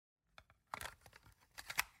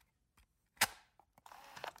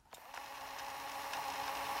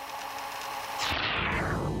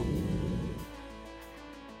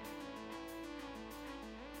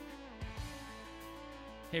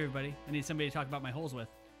everybody. I need somebody to talk about my holes with.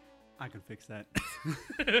 I can fix that.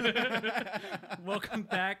 Welcome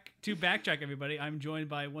back to Backtrack, everybody. I'm joined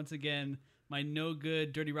by, once again, my no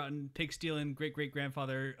good, dirty, rotten, pig stealing great great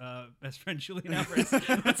grandfather, best friend Julian Alvarez.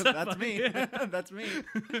 What's up, That's me. That's me.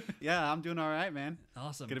 Yeah, I'm doing all right, man.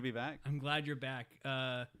 Awesome. Good to be back. I'm glad you're back.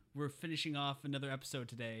 We're finishing off another episode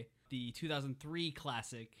today. The 2003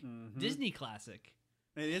 classic, Disney classic.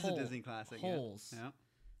 It is a Disney classic. Holes. Yeah.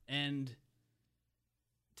 And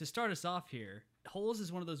to start us off here, Holes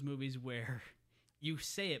is one of those movies where you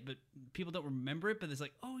say it, but people don't remember it. But it's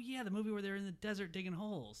like, oh yeah, the movie where they're in the desert digging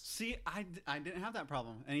holes. See, I didn't have that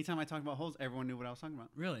problem. Anytime I talked about holes, everyone knew what I was talking about.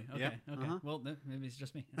 Really? Okay. Yeah. Okay. Well, maybe it's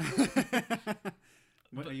just me.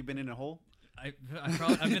 What, have you been in a hole?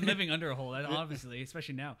 I've been living under a hole, obviously,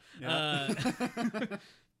 especially now. Yeah.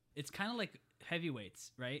 It's kind of like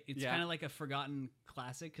Heavyweights, right? It's kind of like a forgotten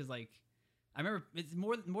classic because, like, I remember it's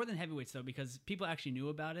more than Heavyweights though, because people actually knew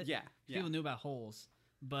about it. Yeah. People knew about Holes,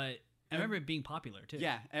 but I remember it being popular too.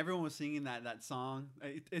 Yeah, everyone was singing that song.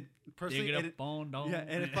 It personally, Dig it up, bone, dome. yeah,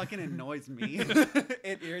 and it fucking annoys me.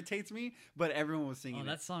 It irritates me, but everyone was singing. Oh,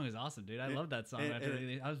 that song is awesome, dude! I love that song.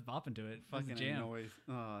 I was bopping to it. It was a fucking jam. annoys.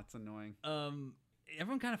 Oh, it's annoying.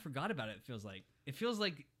 Everyone kind of forgot about it. It feels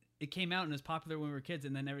like it came out and was popular when we were kids,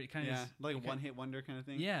 and then it kind of like a one-hit wonder kind of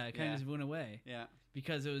thing. Yeah, it kind of just went away. Yeah.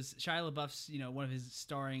 Because it was Shia LaBeouf's, one of his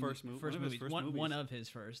starring first movies. One of his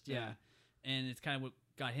first, yeah. And it's kind of what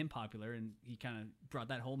got him popular, and he kind of brought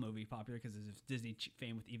that whole movie popular because of his Disney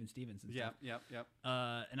fame with Even Stevens and stuff. Yep.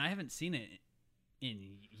 And I haven't seen it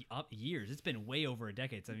in years. It's been way over a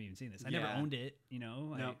decade since I've even seen this. I never owned it,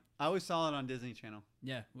 No, I always saw it on Disney Channel.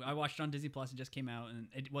 Yeah, I watched it on Disney Plus. It just came out, and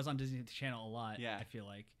it was on Disney Channel a lot. Yeah, I feel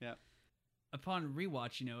like. Yeah. Upon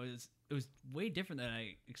rewatch, it was way different than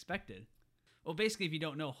I expected. Well, basically, if you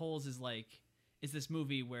don't know, Holes is this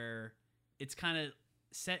movie where it's kind of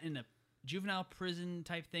set in a juvenile prison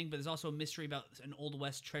type thing, but there's also a mystery about an Old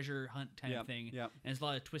West treasure hunt type thing. Yeah. And there's a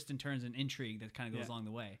lot of twists and turns and intrigue that kind of goes along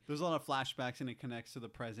the way. There's a lot of flashbacks, and it connects to the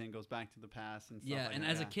present, goes back to the past, and stuff like and that.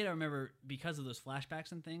 as a kid, I remember because of those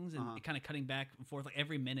flashbacks and things, and it kind of cutting back and forth, like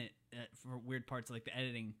every minute for weird parts, like the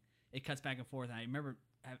editing, it cuts back and forth. And I remember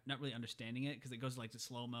not really understanding it because it goes like to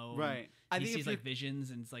slow mo. Right. I think he sees like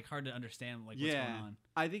visions, and it's like hard to understand like what's going on.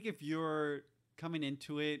 I think if you're coming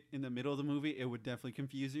into it in the middle of the movie, it would definitely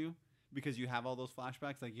confuse you because you have all those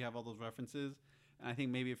flashbacks, like you have all those references. And I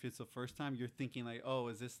think maybe if it's the first time, you're thinking like, oh,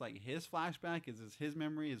 is this like his flashback? Is this his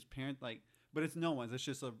memory? His parent? Like, but it's no one's. It's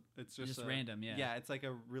just random. Yeah. Yeah. It's like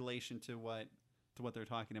a relation to what they're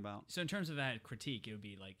talking about. So in terms of that critique, it would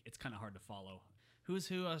be like it's kind of hard to follow. Who's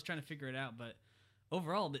who? I was trying to figure it out, but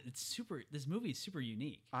overall, this movie is super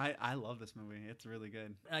unique. I love this movie. It's really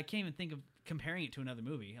good. I can't even think of comparing it to another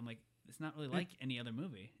movie. I'm like, it's not really like any other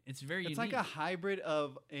movie. It's very unique. It's like a hybrid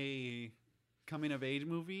of a coming of age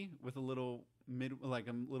movie with a little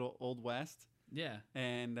Old West. Yeah.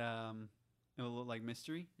 And a little like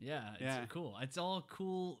mystery. Yeah, it's cool. It's all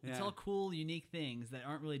cool. It's all cool, unique things that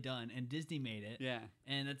aren't really done, and Disney made it. Yeah.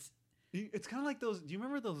 And it's kind of like those. Do you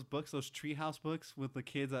remember those books, those Treehouse books with the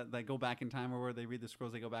kids that go back in time, or where they read the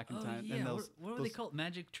scrolls, they go back in time? Yeah. And what were they called?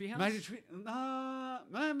 Magic Treehouse? Magic Tree.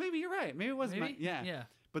 Maybe you're right. Maybe it was. Yeah.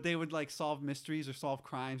 But they would like solve mysteries or solve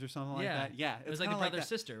crimes or something like that. Yeah. It was like a brother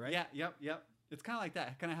sister, right? Yeah. Yep. It's kind of like that.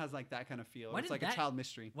 It kind of has like that kind of feel. It's like a child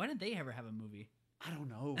mystery. Why didn't they ever have a movie? I don't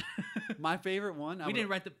know. My favorite one. We didn't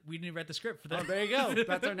write the script for that. Oh, there you go.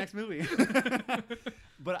 That's our next movie.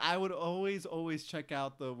 But I would always check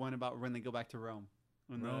out the one about when they go back to Rome,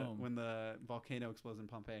 when the volcano explodes in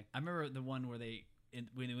Pompeii. I remember the one where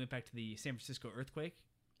when they went back to the San Francisco earthquake,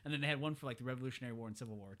 and then they had one for like the Revolutionary War and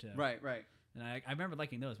Civil War too. Right. And I remember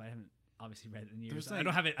liking those, but I haven't obviously read it in years. Like, I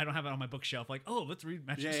don't have it on my bookshelf. Like, oh, let's read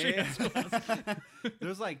Magic Treehouse.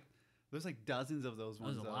 There's like dozens of those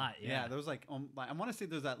ones. There's a lot. Yeah. There's like I want to say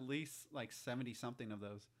there's at least like 70 something of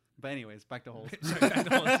those. But anyways, back to Holes. Sorry, back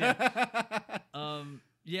to Holes.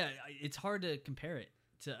 Yeah. It's hard to compare it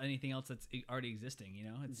to anything else that's already existing.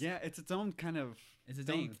 It's its own kind of. It's its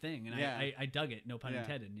own thing, and I dug it. No pun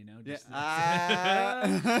intended. Just,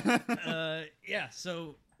 yeah.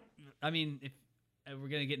 So, I mean, if we're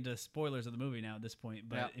gonna get into spoilers of the movie now at this point,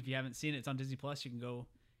 but if you haven't seen it, it's on Disney Plus. You can go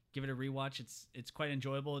give it a rewatch. It's quite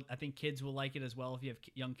enjoyable. I think kids will like it as well if you have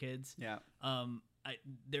young kids. Yeah.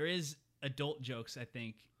 There is adult jokes, I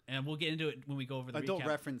think, and we'll get into it when we go over the adult recap,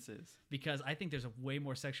 references, because I think there's a way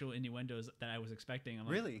more sexual innuendos than I was expecting.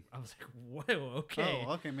 Really? I was like, whoa, okay.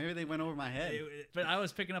 Oh, okay. Maybe they went over my head. But I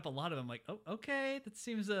was picking up a lot of them. Like, oh, okay, that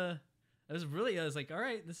seems I was like, all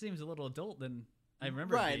right, this seems a little adult than I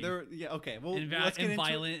remember. Right. It There. Yeah. Okay. Well, and, let's get and into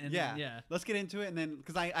violent. it. And Yeah. yeah. Let's get into it, and then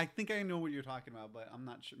because I think I know what you're talking about, but I'm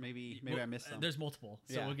not sure. Maybe I missed some. There's multiple,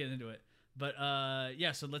 so Yeah. we'll get into it. But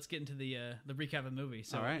yeah. So let's get into the recap of the movie.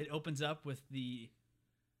 So All right. it opens up with the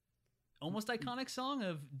almost iconic song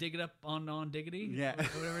of "Dig It Up on Diggity." Yeah. Or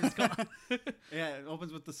whatever it's called. Yeah. It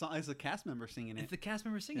opens with the song. It's a cast member singing it. It's the cast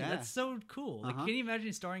member singing. Yeah. That's so cool. Like, Uh-huh. can you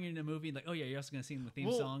imagine starring in a movie like, oh yeah, you're also gonna sing the theme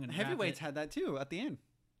Well, song and rap Heavyweights it? had that too at the end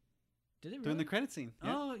Did it really? during the credit scene.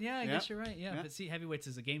 Yeah. Oh yeah, I Yeah. guess you're right. Yeah. Yeah. But see, Heavyweights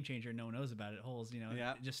is a game changer. No one knows about it. Holes,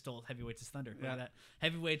 Yeah. it just stole Heavyweights' thunder. Look Yeah. at that.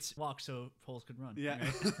 Heavyweights walk so Holes could run. Yeah.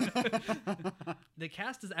 right? The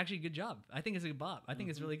cast is actually a good job. I think it's a good bop. I think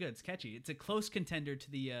it's Mm-hmm. really good. It's catchy. It's a close contender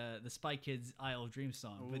to the Spy Kids "Isle of Dreams"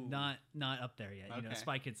 song, but Ooh. not up there yet. Okay.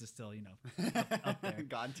 Spy Kids is still up there.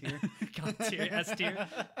 God tier. God tier, S tier.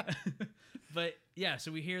 But yeah,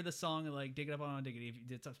 so we hear the song like "Dig It Up on Diggity."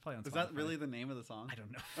 It's probably on. Is that Spotify. really the name of the song? I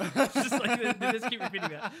don't know. It's just like they just keep repeating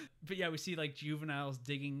that. But yeah, we see like juveniles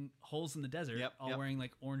digging holes in the desert, Yep, all yep. wearing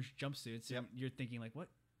like orange jumpsuits. Yep. And you're thinking like, what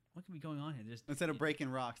could be going on here? There's Instead of breaking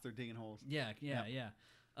rocks, they're digging holes. yeah. Yep.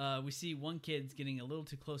 We see one kid's getting a little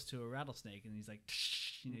too close to a rattlesnake, and he's like,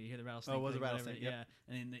 you hear the rattlesnake. Oh, it was a like, whatever, rattlesnake, yep.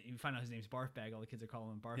 Yeah, and then you find out his name's Barfbag. All the kids are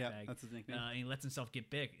calling him Barfbag. Yeah, that's his nickname. And he lets himself get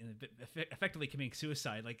big, and effectively committing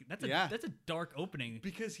suicide. Like that's a Yeah. that's a dark opening.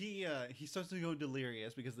 Because he starts to go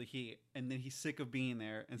delirious because of the heat, and then he's sick of being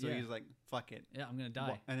there, and so Yeah. he's like, "Fuck it." Yeah, I'm gonna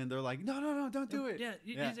die. And then they're like, "No, don't do it." Yeah,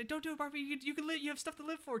 he's like, "Don't do it, Barbie. You can live. You have stuff to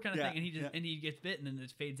live for," kind of Yeah, thing. And he just yeah. and he gets bit, and then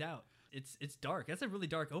it fades out. It's dark. That's a really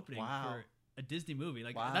dark opening Wow. for a Disney movie.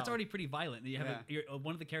 Like Wow. that's already pretty violent. You have Yeah.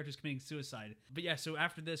 one of the characters committing suicide. But yeah, so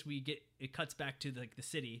after this, it cuts back to the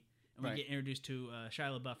city, and we Right. get introduced to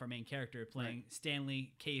Shia LaBeouf, our main character, playing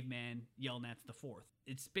Stanley Caveman Yelnats the Fourth.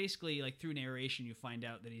 It's basically like through narration you find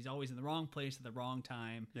out that he's always in the wrong place at the wrong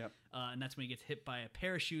time. Yep. And that's when he gets hit by a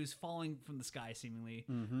pair of shoes falling from the sky, seemingly.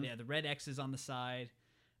 Mhm. Yeah, the red X's on the side.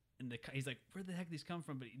 And he's like, where the heck did these come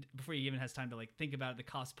from? But before he even has time to like think about it, the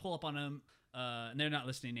cops pull up on him, and they're not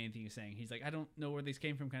listening to anything he's saying. He's like, I don't know where these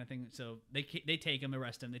came from, kind of thing. So they take him,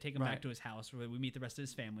 arrest him, they take him Right. back to his house where we meet the rest of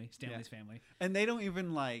his family, Stanley's family. And they don't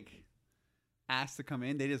even like ask to come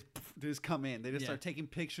in. They just come in. They just Yeah. start taking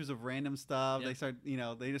pictures of random stuff. Yep. They start, they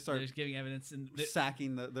just They're start just giving evidence, and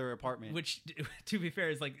sacking their apartment. which, to be fair,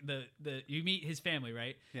 is like the you meet his family,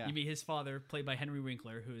 right? Yeah. You meet his father, played by Henry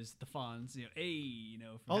Winkler, who's the Fonz.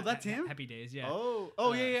 From Oh, that's him? Happy Days, yeah.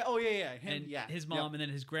 Oh, yeah. Him, And yeah. his mom, and then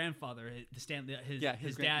his grandfather, his dad's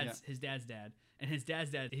dad, and his dad's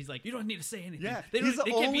dad. He's like, you don't need to say anything. Yeah, they he's the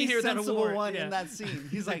can't only be here without a sensible warrant. one Yeah. in that scene.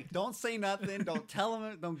 He's like, don't say nothing, don't tell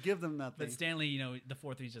them, don't give them nothing. But Stanley, the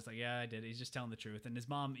fourth, he's just like, yeah, I did. He's just telling the truth. And his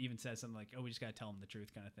mom even says something like, oh, we just gotta tell him the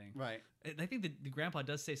truth, kind of thing. Right. And I think the grandpa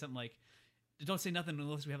does say something like, don't say nothing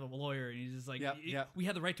unless we have a lawyer. And he's just like, Yep. we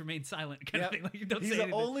have the right to remain silent, kind of Yep. thing. Like, don't He's say the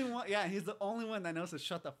anything. only one. Yeah, he's the only one that knows to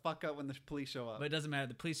shut the fuck up when the police show up. But it doesn't matter.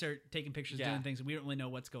 The police are taking pictures, Yeah. doing things, and we don't really know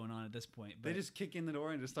what's going on at this point. But they just kick in the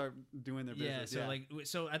door and just start doing their business.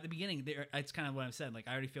 So at the beginning, it's kind of what I've said. Like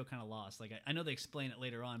I already feel kind of lost. Like I know they explain it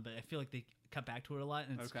later on, but I feel like they cut back to it a lot,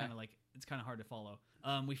 and it's Okay. kind of like it's kind of hard to follow.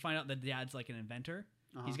 We find out that dad's like an inventor.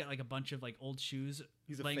 Uh-huh. He's got like a bunch of like old shoes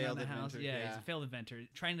He's a laying around failed the house. inventor, He's yeah. a failed inventor,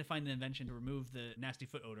 trying to find the invention to remove the nasty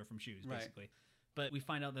foot odor from shoes, Right. basically. But we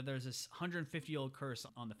find out that there's this 150-year-old curse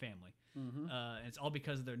on the family. Mm-hmm. And it's all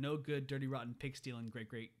because of their no good, dirty, rotten, pig stealing great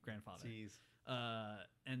great grandfather. Jeez.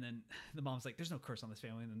 And then the mom's like, "There's no curse on this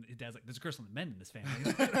family," and then his dad's like, "There's a curse on the men in this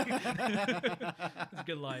family." That's a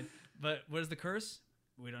good line. But what is the curse?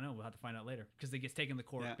 We don't know. We'll have to find out later because they gets taken to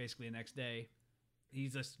court Yeah. basically the next day.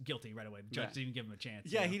 He's just guilty right away. The judge Yeah. didn't even give him a chance.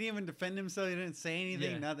 Yeah, you know? he didn't even defend himself. He didn't say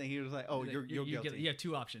anything. Yeah. Nothing. He was like, "Oh, He's you're like, guilty." You have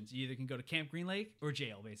two options. You either can go to Camp Green Lake or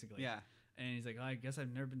jail, basically. Yeah. And he's like, I guess I've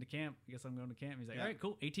never been to camp. I guess I'm going to camp. He's like, Yeah. all right,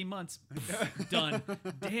 cool. 18 months. Done.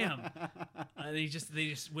 Damn. They just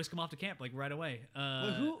whisk him off to camp like right away.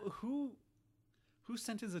 Well, who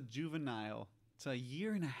sentenced a juvenile to a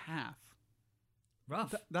year and a half?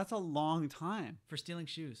 Rough That's a long time. for stealing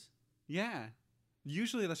shoes. Yeah.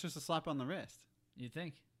 Usually that's just a slap on the wrist. You'd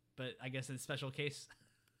think, but I guess in a special case,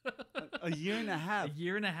 A year and a a half.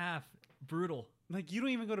 year and a half, brutal. Like you don't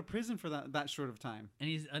even go to prison for that short of time. And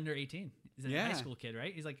he's under 18. He's a Yeah. high school kid,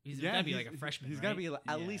 right? He's gotta be like a freshman. He's right? got to be at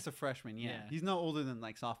Yeah. least a freshman. Yeah. Yeah. He's no older than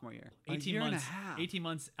like sophomore year. 18 a year months. and a half. 18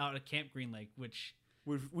 months out of Camp Green Lake, which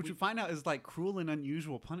Which we find out is like cruel and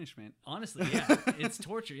unusual punishment honestly, yeah, it's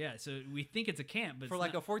torture. Yeah, so we think it's a camp, but for it's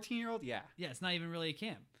like not, a 14-year-old. Yeah. yeah, it's not even really a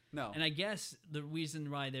camp. No. And I guess the reason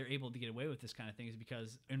why they're able to get away with this kind of thing is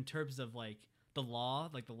because in terms of like the law,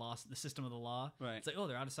 like the system of the law. Right. It's like, oh,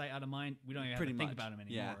 they're out of sight, out of mind. We don't even have to think about them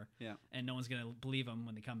anymore. Yeah. And no one's gonna believe them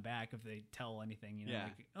when they come back if they tell anything. You know,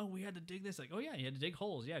 like, oh, we had to dig this. Like, oh yeah, you had to dig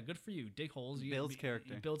holes. Yeah, good for you. Dig holes. Builds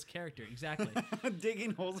character. It builds character. Exactly.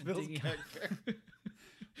 Digging holes builds character.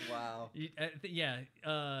 Wow.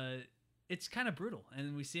 It's kind of brutal,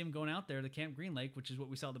 and we see him going out there to Camp Green Lake, which is what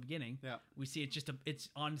we saw at the beginning. Yeah, we see it's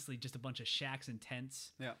honestly just a bunch of shacks and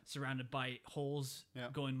tents. Yeah, surrounded by holes. Yeah.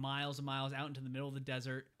 Going miles and miles out into the middle of the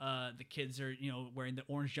desert. The kids are wearing the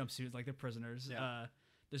orange jumpsuits like they're prisoners. Yeah.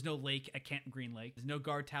 There's no lake at Camp Green Lake. There's no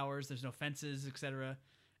guard towers. There's no fences, etc.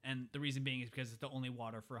 And the reason being is because it's the only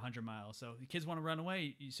water for 100 miles. So the kids want to run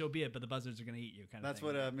away, so be it. But the buzzards are going to eat you. That's thing.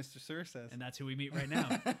 What Mr. Sir says. And that's who we meet right now.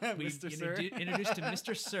 We Mr. introduced to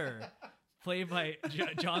Mr. Sir. Played by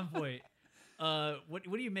John Voight. What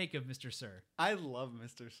do you make of Mr. Sir? I love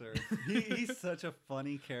Mr. Sir. He's such a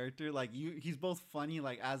funny character. Like he's both funny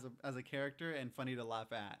like as a character and funny to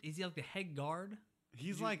laugh at. Is he like the head guard?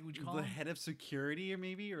 He's like the head of security or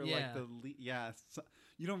maybe like the So,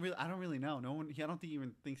 I don't really know. No one. I don't think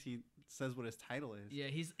even thinks he says what his title is. Yeah,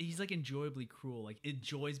 he's like enjoyably cruel. Like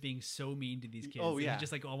enjoys being so mean to these kids. Oh yeah, he's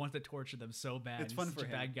just like, I want to torture them so bad. It's fun for such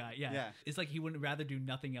him. A bad guy. Yeah. It's like he wouldn't rather do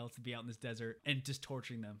nothing else to be out in this desert and just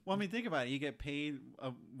torturing them. Well, I mean, think about it. You get paid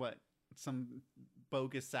some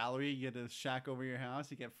bogus salary. You get a shack over your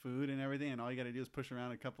house. You get food and everything, and all you got to do is push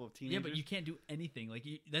around a couple of teenagers. Yeah, but you can't do anything. Like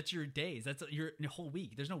that's your days. That's your whole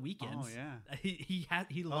week. There's no weekends. Oh yeah.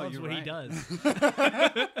 He loves what he does.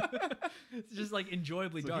 It's just like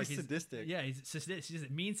enjoyably dark. He's sadistic. Yeah, he's sadistic. He's a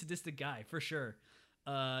mean, sadistic guy for sure.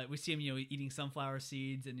 We see him, eating sunflower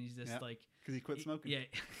seeds, and he's just like because he quit smoking. Yeah,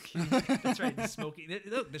 that's right. He's smoking.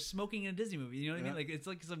 Look, they're smoking in a Disney movie. You know what I mean? Like it's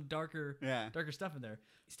like some darker stuff in there.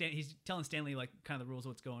 He's telling Stanley like kind of the rules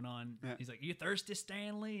of what's going on. Yeah. He's like, "You thirsty,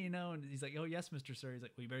 Stanley?" And he's like, "Oh yes, Mr. Sir." He's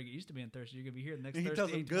like, "Well, you better get used to being thirsty. You're gonna be here the next." And he Thursday,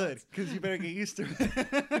 tells him good because you better get used to it.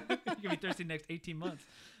 You're gonna be thirsty the next 18 months.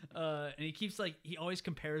 And he keeps he always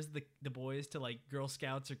compares the boys to like Girl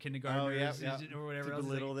Scouts or kindergartners or whatever to else.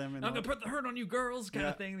 Belittle them. And I'm gonna put the hurt on you girls, kind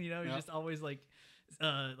of thing. He's just always like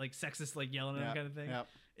sexist, like yelling at him, kind of thing. Yep.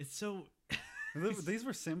 It's so. These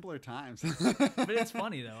were simpler times, but it's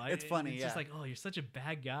funny though. It's funny. It's just like, oh, you're such a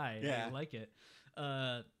bad guy. Yeah, I like it.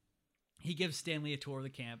 He gives Stanley a tour of the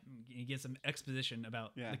camp. He gives some exposition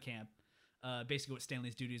about the camp. Basically, what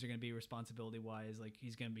Stanley's duties are going to be, responsibility wise. Like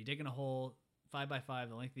he's going to be digging a hole 5x5,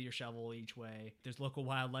 the length of your shovel each way. There's local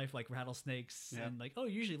wildlife like rattlesnakes, and like you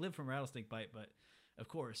usually live from a rattlesnake bite, but of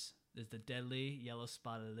course there's the deadly yellow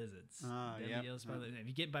spotted lizards. Yellow spotted lizards. If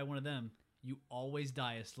you get by one of them, you always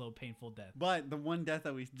die a slow, painful death. But the one death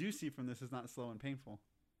that we do see from this is not slow and painful.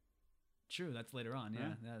 True, that's later on.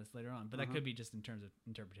 Yeah, that's later on. But that could be just in terms of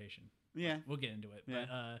interpretation. Yeah, we'll get into it. Yeah.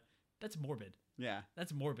 But that's morbid. Yeah,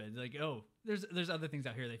 that's morbid. Like, oh, there's other things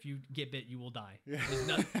out here that if you get bit, you will die. Yeah.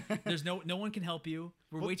 There's no one can help you.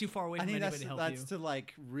 We're way too far away from anybody to help you. That's to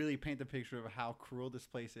like really paint the picture of how cruel this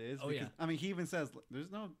place is. Oh because, I mean, he even says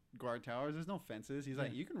there's no guard towers, there's no fences. He's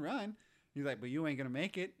like, you can run. He's like, but you ain't gonna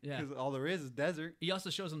make it because all there is desert. He also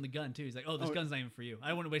shows him the gun too. He's like, oh, this gun's not even for you.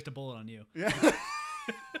 I wouldn't waste a bullet on you. Yeah.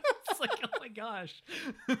 It's like, oh my gosh.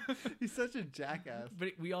 He's such a jackass.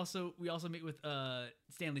 But we also meet with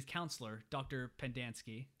Stanley's counselor, Dr.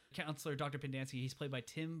 Pendanski. Counselor Dr. Pendanski, he's played by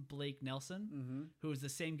Tim Blake Nelson, who is the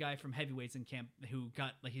same guy from Heavyweights in Camp, who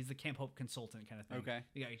got he's the Camp Hope consultant kind of thing. Okay.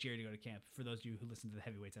 He got Jerry to go to camp, for those of you who listen to the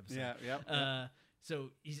Heavyweights episode. Yeah.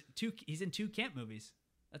 So he's in 2 camp movies.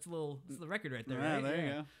 That's the record right there. Yeah, right? There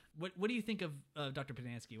you go. What do you think of Dr.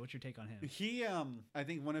 Pendanski? What's your take on him? He I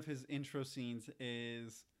think one of his intro scenes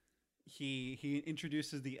is he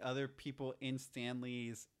introduces the other people in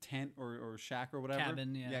Stanley's tent or shack or whatever.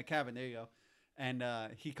 Cabin, yeah. Yeah, cabin, there you go. And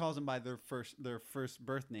he calls them by their first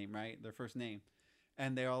birth name, right? Their first name.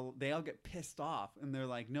 And they all get pissed off and they're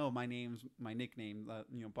like, "No, my name's my nickname,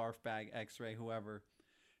 Barf Bag, X-Ray, whoever."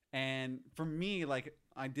 And for me, like,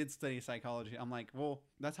 I did study psychology. I'm like, well,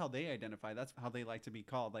 that's how they identify. That's how they like to be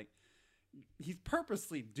called. Like, he's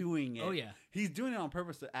purposely doing it. Oh, yeah. He's doing it on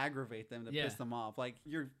purpose to aggravate them, to piss them off. Like,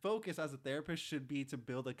 your focus as a therapist should be to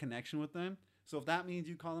build a connection with them. So if that means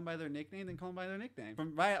you call them by their nickname, then call them by their nickname.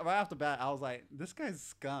 From right off the bat, I was like, this guy's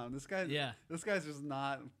scum. This guy's just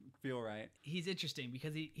not feel right. He's interesting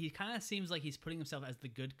because he kind of seems like he's putting himself as the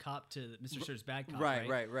good cop to Mr. Sir's bad cop.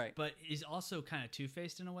 Right. But he's also kind of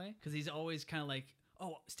two-faced in a way because he's always kind of like,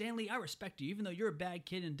 oh, Stanley, I respect you. Even though you're a bad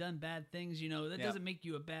kid and done bad things, that doesn't make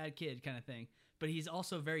you a bad kid kind of thing. But he's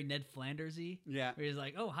also very Ned Flanders-y. Yeah. Where he's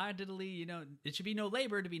like, oh, hi, diddly, it should be no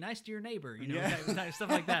labor to be nice to your neighbor, stuff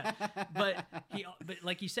like that. But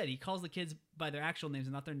like you said, he calls the kids by their actual names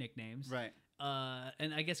and not their nicknames. Right.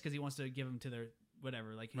 And I guess because he wants to give them to their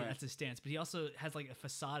whatever, like Right. that's his stance. But he also has like a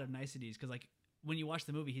facade of niceties because like when you watch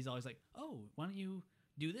the movie, he's always like, "Oh, why don't you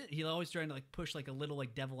do this?" He's always trying to like push like a little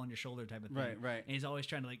like devil on your shoulder type of thing. Right, right. And he's always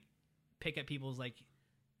trying to like pick at people's like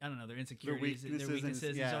I don't know their insecurities, their weaknesses weaknesses.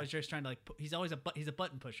 and- He's yeah. always just trying to like he's always he's a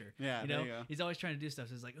button pusher. Yeah, you there know, you go. he's always trying to do stuff.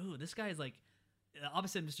 So it's like, oh, this guy is like the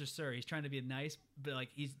opposite of Mr. Sir. He's trying to be nice, but like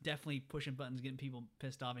he's definitely pushing buttons, getting people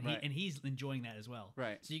pissed off, and Right. he's enjoying that as well.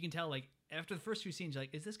 Right. So you can tell like after the first few scenes, you're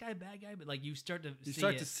like, is this guy a bad guy? But like you start to You see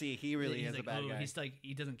start it. to see he really He's is like, a bad oh, guy. He's like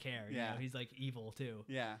he doesn't care. You Yeah. know? He's like evil too,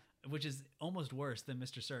 Yeah. which is almost worse than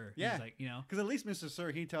Mr. Sir. Yeah. He's like Because at least Mr.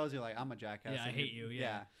 Sir, he tells you like, I'm a jackass. Yeah, I and hate you,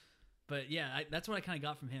 yeah. But yeah, that's what I kind of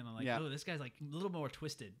got from him. I'm like, Yeah. oh, this guy's like a little more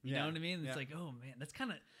twisted. You Yeah. know what I mean? It's Yeah. like, oh man, that's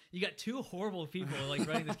kind of you got two horrible people like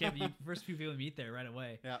running this camp. You first few people meet there right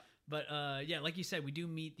away. Yeah. But yeah, like you said, we do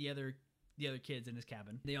meet the other kids in his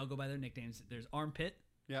cabin. They all go by their nicknames. There's Armpit,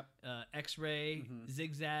 Yep. X-Ray, Mhm.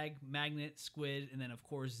 Zigzag, Magnet, Squid, and then of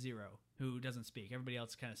course Zero, who doesn't speak. Everybody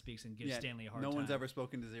else kind of speaks and gives Yeah, Stanley a hard no time. one's ever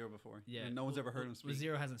spoken to Zero before. Yeah, And no one's well, ever heard him well, speak.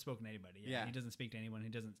 Zero hasn't spoken to anybody. Yeah. He doesn't speak to anyone. He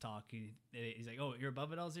doesn't talk. He's like, oh, you're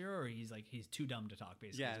above it all, Zero, or he's like, he's too dumb to talk.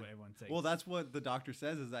 Basically, Yeah. is what everyone's saying. Well, that's what the doctor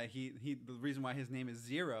says is that he the reason why his name is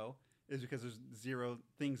Zero is because there's zero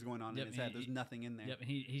things going on Yep, in his head. he- There's nothing in there. Yep, and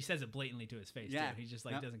he says it blatantly to his face. Yeah. Too. He just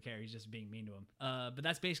like Yep. doesn't care. He's just being mean to him. But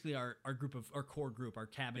that's basically our core group, our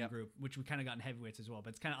cabin Yep. group, which we kind of got in Heavyweights as well. But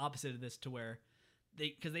it's kind of opposite of this to where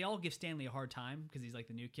because they all give Stanley a hard time because he's like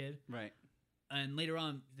the new kid, Right. and later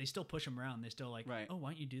on they still push him around. They're still like, Right. oh,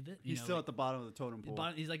 why don't you do that? He's still at the bottom of the totem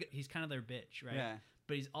pole. He's kind of their bitch, right? Yeah.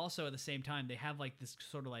 But he's also at the same time they have like this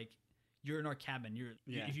sort of like you're in our cabin.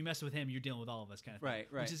 Yeah. If you mess with him, you're dealing with all of us kind of thing. Right,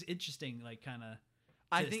 right. Which is interesting, like kind of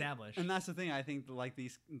I to think, establish. and that's the thing. I think like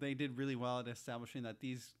they did really well at establishing that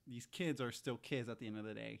these kids are still kids at the end of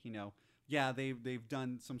the day. You know, yeah, they've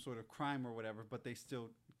done some sort of crime or whatever, but they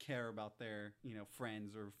still care about their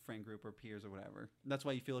friends or friend group or peers or whatever. That's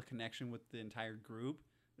why you feel a connection with the entire group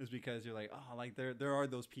is because you're like, oh, like there are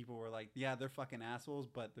those people where like, yeah, they're fucking assholes,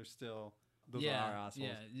 but they're still those are our assholes.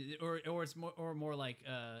 Yeah, or it's more like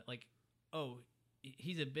oh,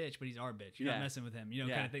 he's a bitch, but he's our bitch. You're Yeah. not messing with him, Yeah.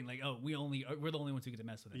 kind of thing. Like, oh, we're the only ones who get to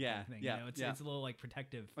mess with him. Yeah, kind of thing, yeah, you know? It's yeah. it's a little like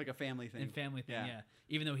protective Like a family thing. and family thing. Yeah. Yeah.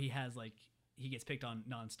 Even though he has like he gets picked on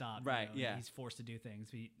nonstop. Right, and yeah. He's forced to do things.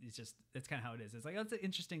 It's just that's kind of how it is. It's like that's an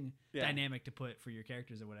interesting Yeah. dynamic to put for your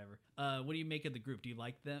characters or whatever. What do you make of the group? Do you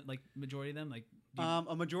like them? Like majority of them? Like do you,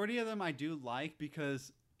 A majority of them I do like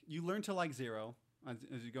because you learn to like Zero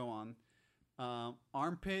as you go on.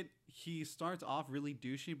 Armpit, he starts off really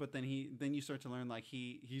douchey, but then you start to learn like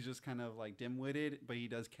he's just kind of like dim-witted, but he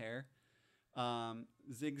does care.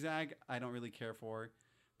 Zigzag, I don't really care for.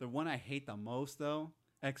 The one I hate the most though,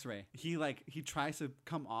 X-Ray. He tries to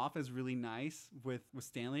come off as really nice with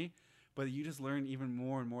Stanley, but you just learn even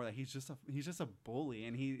more and more that he's just a bully,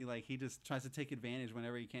 and he just tries to take advantage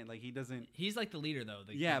whenever he can. Like he doesn't. he's like the leader though.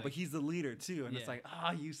 Yeah, like, but he's the leader too, and it's Yeah.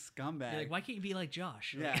 like, you scumbag. you're like, why can't you be like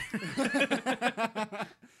Josh? Yeah.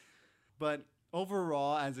 But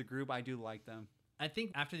overall, as a group, I do like them. I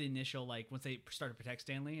think after the initial, like once they start to protect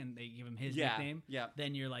Stanley and they give him his Yeah, nickname, yeah.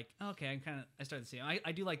 then you're like, oh, okay, I started to see him.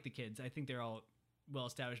 I do like the kids. I think they're all well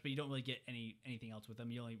established, but you don't really get anything else with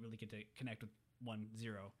them. You only really get to connect with 1-0.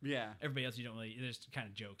 Yeah. Everybody else, you don't really. There's kind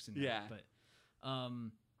of jokes and Yeah. but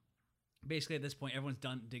basically at this point, everyone's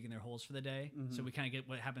done digging their holes for the day. Mhm. So we kind of get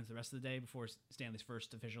what happens the rest of the day before Stanley's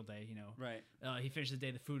first official day. Right. He finishes the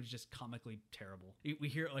day. The food is just comically terrible. We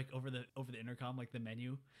hear like over the intercom like the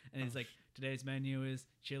menu, and it's like today's menu is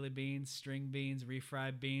chili beans, string beans,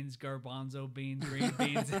 refried beans, garbanzo beans, green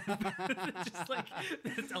beans. Just like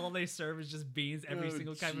that's all they serve is just beans, every Oh,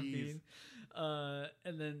 single type of jeez. bean.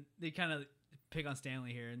 And then they kind of pick on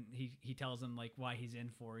Stanley here, and he tells them like why he's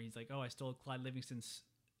in for. He's like, oh, I stole Clyde Livingston's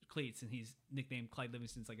cleats, and he's nicknamed Clyde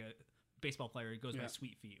Livingston's like a baseball player. He goes by Yeah.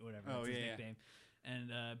 Sweet Feet or whatever. Oh, That's his yeah, yeah. nickname.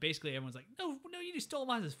 And basically everyone's like, no, you just stole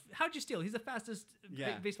him. How'd you steal? He's the fastest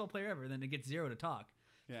Yeah. baseball player ever. And then it gets Zero to talk.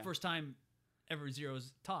 Yeah. First time ever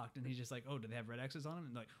Zero's talked, and he's just like, oh, do they have red X's on him?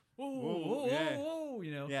 And like, whoa, Whoa, whoa, whoa, yeah.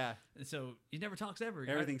 whoa, Yeah. And so he never talks ever.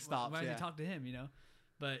 Everything Why stops, does yeah. he talk to him?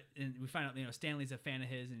 But and we find out, Stanley's a fan of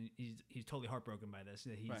his, and he's totally heartbroken by this.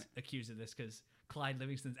 That he's Right. accused of this because Clyde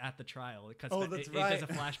Livingston's at the trial. It cuts Oh, back, that's it right. does a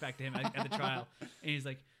flashback to him at the trial, and he's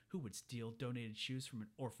like, "Who would steal donated shoes from an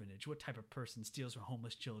orphanage? What type of person steals from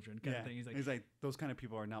homeless children?" Kind of thing. He's like, those kind of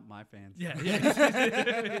people are not my fans. "Yeah,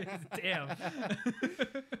 damn."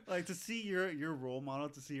 Like to see your role model,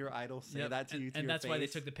 to see your idol say Yep, that to you, to and your that's why they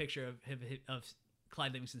face. took the picture of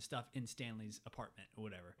Clyde Livingston stuff in Stanley's apartment or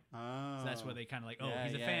whatever. Oh. So that's where they kind of like, Yeah,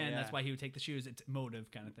 he's a yeah, fan. yeah. That's why he would take the shoes. It's motive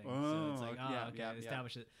kind of thing. So Oh, it's like, yeah, okay, yeah,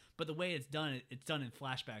 establish it. But the way it's done in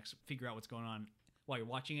flashbacks. Figure out what's going on while you're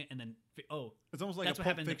watching it, and then It's almost like that's a what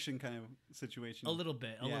Pulp happened Fiction kind of situation. a little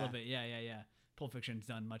bit, Yeah. yeah. Pulp Fiction's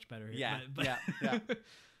done much better here. Yeah,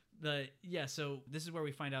 but, yeah. So this is where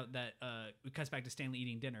we find out that it cuts back to Stanley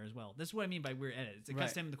eating dinner as well. This is what I mean by weird edits. It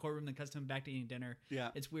cuts to him in the courtroom, then cuts to him back to eating dinner.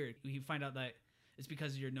 Yeah. It's weird. We find out that it's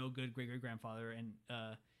because you're no good great grandfather, and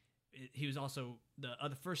he was also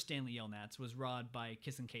the first Stanley Yelnats was robbed by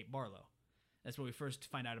Kissing Kate Barlow. That's what we first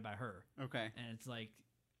find out about her. Okay. And it's like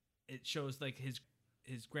it shows like his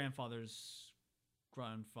grandfather's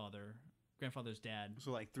dad.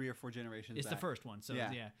 So like 3 or 4 generations. It's back. the first one. So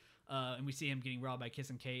yeah. And we see him getting robbed by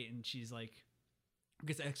Kissing Kate, and she's like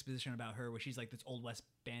gets an exposition about her where she's like this old West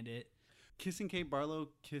bandit. Kissing Kate Barlow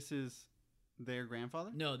kisses their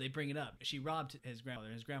grandfather? No, they bring it up. She robbed his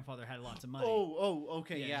grandfather. His grandfather had lots of money.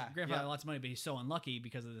 Okay, yeah. His grandfather had lots of money, but he's so unlucky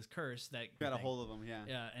because of this curse that Got a hold of him, yeah.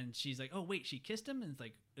 Yeah, and she's like, "Oh wait, she kissed him," and it's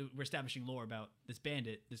like we're establishing lore about this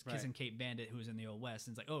bandit, this Kissing Kate bandit who was in the Old West.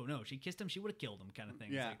 And it's like, "Oh no, she kissed him. She would have killed him," kind of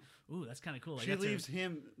thing. Yeah. It's like, ooh, that's kind of cool. Like, She leaves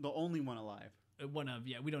him the only one alive. One of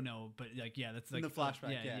we don't know, but like that's like In the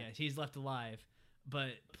flashback. Yeah. he's left alive. But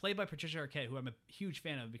played by Patricia Arquette, who I'm a huge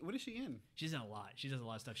fan of. What is she in? She's in a lot. She does a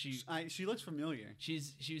lot of stuff. She looks familiar. She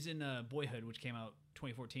was in Boyhood, which came out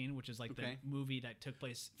 2014, which is like the movie that took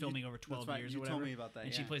place filming over 12 years or whatever. You told me about that.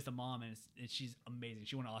 And she plays the mom, and she's amazing.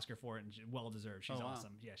 She won an Oscar for it, and well deserved. She's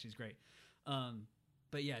awesome. Yeah, she's great.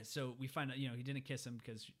 But yeah, so we find out, he didn't kiss him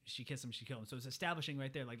because she kissed him, she killed him. So it's establishing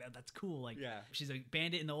right there, like that's cool. Like, she's a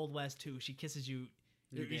bandit in the Old West too. She kisses you.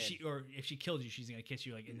 Or if she killed you, she's gonna kiss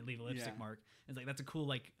you and leave a lipstick mark. It's like that's a cool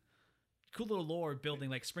little lore building,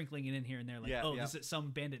 like sprinkling it in here and there. Like, this is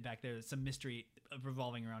some bandit back there. There's some mystery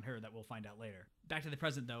revolving around her that we'll find out later. Back to the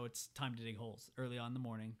present, though, it's time to dig holes. Early on in the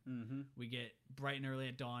morning, we get bright and early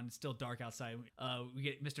at dawn. It's still dark outside. We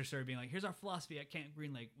get Mr. Sir being like, "Here's our philosophy at Camp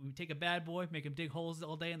Green Lake. We take a bad boy, make him dig holes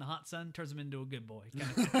all day in the hot sun, turns him into a good boy."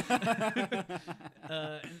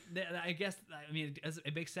 I guess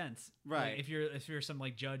it makes sense, right? Like, if you're some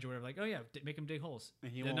like judge or whatever, like, oh yeah, make them dig holes.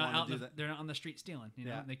 And they're not on the street stealing.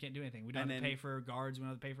 They can't do anything. We don't have to pay for guards. We don't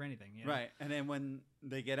have to pay for anything. Right. And then when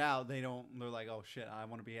they get out, they're like, oh shit, I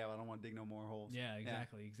want to be out. I don't want to dig no more holes. Yeah,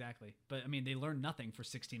 exactly. But I mean, they learn nothing for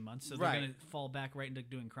 16 months, so they're gonna fall back right into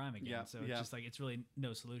doing crime again. So it's just like it's really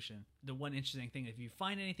no solution. The one interesting thing, if you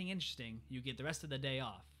find anything interesting, you get the rest of the day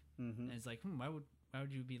off. And it's like, why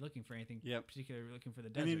would you be looking for anything particular? Looking for the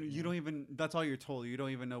desert. I mean, you don't even. That's all you're told. You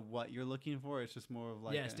don't even know what you're looking for. It's just more of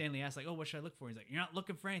like. Yeah, Stanley asks like, "Oh, what should I look for?" He's like, "You're not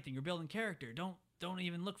looking for anything. You're building character. Don't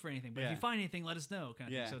even look for anything. But if you find anything, let us know."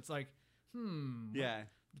 Kind of thing. So it's like, the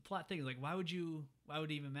plot thing is like, why would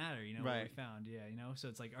it even matter? What we found. So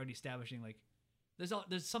it's like already establishing like, there's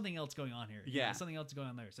something else going on here. Yeah, there's something else going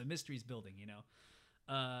on there. So mystery's building.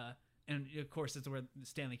 And of course, that's where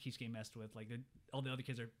Stanley keeps getting messed with. Like all the other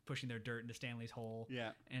kids are pushing their dirt into Stanley's hole.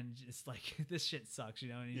 Yeah, and it's like this shit sucks,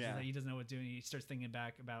 And he doesn't know what to do. And he starts thinking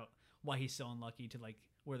back about why he's so unlucky to like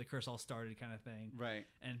where the curse all started, kind of thing. Right.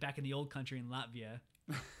 And back in the old country in Latvia,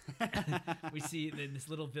 we see that in this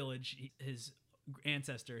little village, his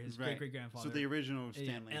ancestor, his great grandfather. So the original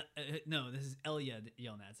Stanley. No, this is Elia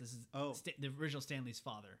Yelnats. This is the original Stanley's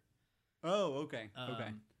father. Oh, okay. Okay.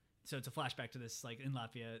 So it's a flashback to this, like in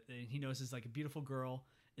Latvia, and he knows this like a beautiful girl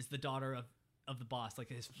is the daughter of the boss,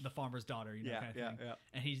 like the farmer's daughter, kind of thing. Yeah.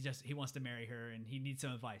 And he wants to marry her, and he needs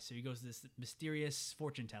some advice. So he goes to this mysterious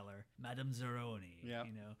fortune teller, Madame Zeroni. Yeah.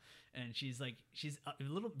 And she's a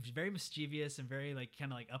little very mischievous and very like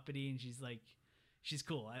kind of like uppity, and she's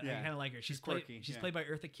cool. I kind of like her. She's quirky. She's played by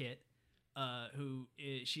Eartha Kitt.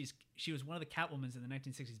 She was one of the Catwomans in the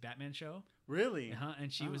 1960s Batman show. Really?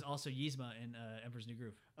 And she was also Yzma in Emperor's New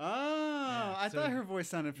Groove. Oh, I thought her voice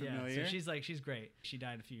sounded familiar. Yeah, so she's great. She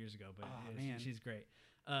died a few years ago, but she's great.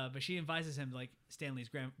 But she advises him, like Stanley's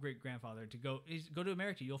great grandfather, to go to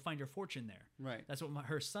America. You'll find your fortune there. Right. That's what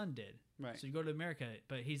her son did. Right. So you go to America,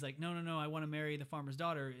 but he's like, no, I want to marry the farmer's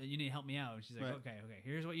daughter. You need to help me out. And she's like, okay.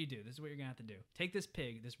 Here's what you do. This is what you're gonna have to do. Take this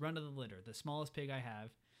pig, this run of the litter, the smallest pig I have,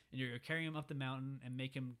 and you're gonna carry him up the mountain and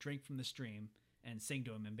make him drink from the stream and sing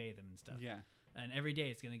to him and bathe him and stuff. Yeah. And every day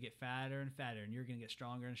it's gonna get fatter and fatter, and you're gonna get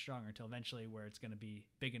stronger and stronger until eventually where it's gonna be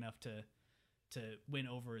big enough to win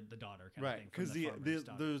over the daughter. Right. Because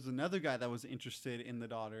there's another guy that was interested in the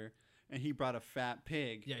daughter, and he brought a fat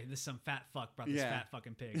pig. Yeah, some fat fuck brought this fat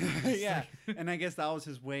fucking pig. Yeah, and I guess that was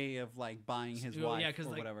his way of like buying his wife or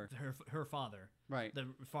like, whatever. Her father. Right. The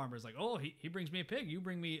farmer's like, oh, he brings me a pig. You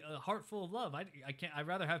bring me a heart full of love. I can't. I'd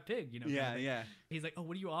rather have pig. You know. Yeah, kind of thing. yeah. He's like, oh,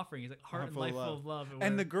 what are you offering? He's like, heart and Full life of full of love. or And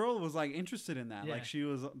whatever. the girl was like interested in that. Yeah. Like she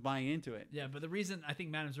was buying into it. Yeah, but the reason I think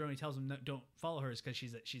Madame Zeroni tells him no, don't follow her is because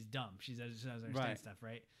she's dumb. She doesn't understand Right. stuff,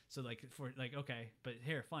 right? So like okay, but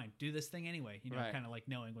here, fine, do this thing anyway. You know, Right. kind of like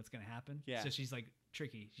knowing what's gonna happen. Yeah. So she's like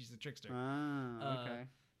tricky. She's a trickster. Okay.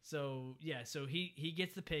 So yeah, so he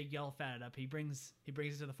gets the pig all fatted up. He brings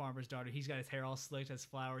it to the farmer's daughter. He's got his hair all slicked, has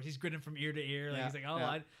flowers. He's grinning from ear to ear. Like Yeah, he's like, oh,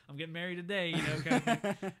 yeah. I'm getting married today, you know. Kind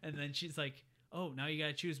of thing. And then she's like, oh, now you got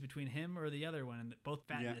to choose between him or the other one, and both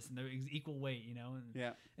fatness and they're equal weight, you know. And,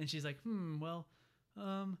 Yeah. And she's like, well,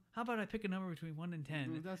 how about I pick a number between 1 and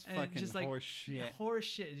 10? Dude, that's and fucking just like, horse shit. Horse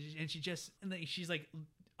shit. And then she's like,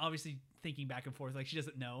 obviously thinking back and forth, like she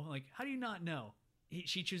doesn't know. Like, how do you not know?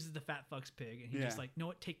 She chooses the fat fuck's pig, and he's just like, no,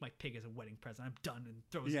 what? Take my pig as a wedding present. I'm done, and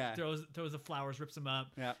throws the flowers, rips them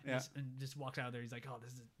up, and just walks out of there. He's like, oh,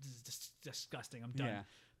 this is just disgusting. I'm done. Yeah.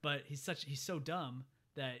 But he's so dumb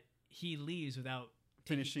that he leaves without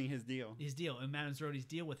Finishing his deal. And Madame Zeroni's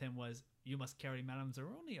deal with him was, you must carry Madame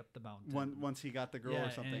Zeroni up the mountain. Once he got the girl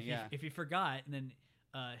or something. And if he forgot, then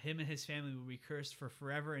him and his family will be cursed for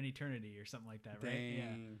forever and eternity or something like that, right?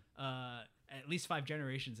 Dang. Yeah. At least 5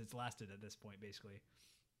 generations it's lasted at this point, basically.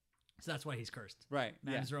 So that's why he's cursed. Right.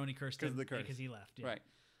 Madame Zeroni cursed him because he left. Yeah. Right.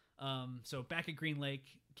 So back at Camp Green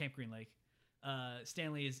Lake,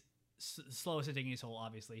 Stanley is slowest at digging his hole.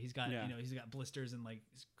 Obviously, he's got he's got blisters and like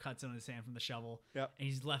cuts on the sand from the shovel. Yep. And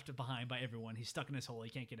he's left behind by everyone. He's stuck in his hole. He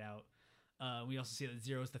can't get out. We also see that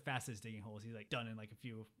Zero's the fastest digging holes. He's like done in like a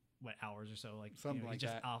few hours or so. Like something like he's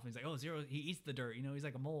just that. off. And he's like, oh, Zero, he eats the dirt. You know, he's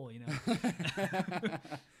like a mole. You know.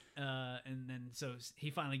 And then so he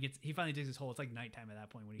finally digs his hole. It's like nighttime at that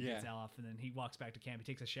point when he gets off, and then he walks back to camp. He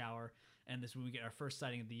takes a shower, and this is when we get our first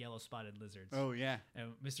sighting of the yellow spotted lizards. Oh yeah.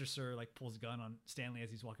 And Mr. Sir like pulls a gun on Stanley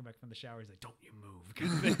as he's walking back from the shower. He's like, "Don't you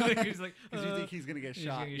move!" He's like, because you think he's gonna get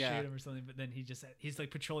shot. He's gonna shoot him or something. But then he's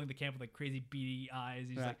like patrolling the camp with like crazy beady eyes.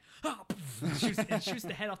 He's like, oh, and shoots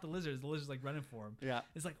the head off the lizards. The lizard's like running for him. Yeah.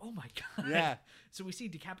 It's like, oh my god. Yeah. So we see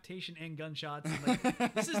decapitation and gunshots. And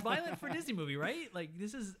like, this is violent for a Disney movie, right? Like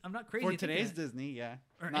this is. I'm not crazy. For today's Disney, yeah.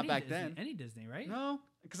 Or not back Disney, then. Any Disney, right? No,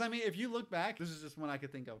 because I mean, if you look back, this is just one I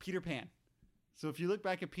could think of. Peter Pan. So if you look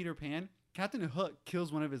back at Peter Pan, Captain Hook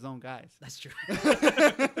kills one of his own guys. That's true.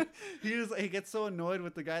 He gets so annoyed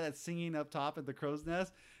with the guy that's singing up top at the crow's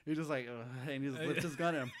nest. He's just like, ugh, and he just lifts his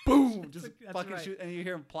gun and boom, just fucking shoot, and you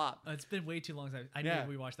hear him plop. It's been way too long since I need to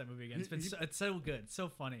rewatch that movie again. It's so good, so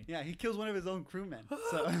funny. Yeah, he kills one of his own crewmen.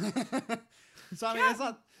 So, so I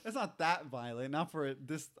mean, it's not that violent. Not for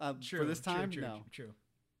this for this time. True.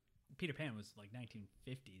 Peter Pan was like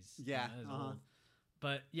 1950s. Yeah. Old.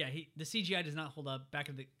 But yeah, the CGI does not hold up back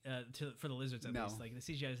at the for the lizards at least. Like the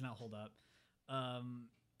CGI does not hold up.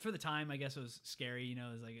 For the time, I guess it was scary. You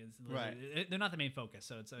know, they're not the main focus,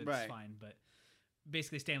 so it's fine. But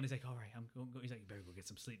basically, Stanley's like, "All right, he's like, you better go get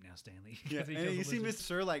some sleep now, Stanley." Yeah, and you see Mr.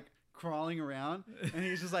 Sir like crawling around, and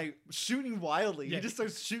he's just like shooting wildly. Yeah. He just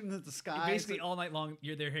starts shooting at the sky. Basically, all night long,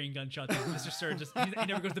 you're there hearing gunshots. And Mr. Sir he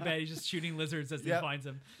never goes to bed. He's just shooting lizards as he finds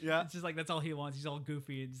them. Yeah, it's just like that's all he wants. He's all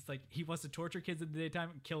goofy. It's like he wants to torture kids in the daytime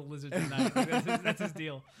and kill lizards at night. That's his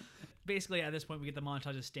deal. Basically, at this point, we get the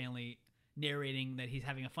montage of Stanley narrating that he's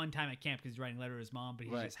having a fun time at camp because he's writing a letter to his mom, but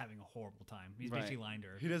he's just having a horrible time. He's basically lying to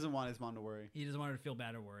her. He doesn't want his mom to worry. He doesn't want her to feel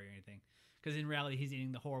bad or worry or anything. Because in reality, he's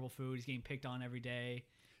eating the horrible food. He's getting picked on every day.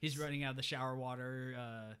 He's running out of the shower water,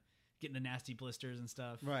 getting the nasty blisters and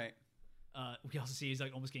stuff. Right. We also see he's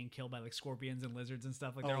like almost getting killed by like scorpions and lizards and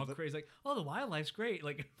stuff. Like they're all crazy. Like, oh, the wildlife's great.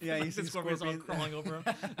 Like, yeah, like the scorpions all crawling over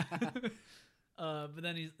him. But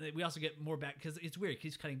then we also get more back because it's weird.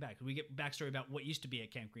 He's cutting back. We get backstory about what used to be at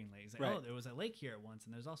Camp Green Lake. It's like, oh, there was a lake here at once,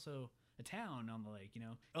 and there's also a town on the lake. You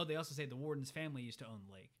know. Oh, they also say the warden's family used to own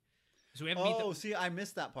the lake. So we haven't see, I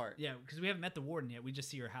missed that part. Yeah, because we haven't met the warden yet. We just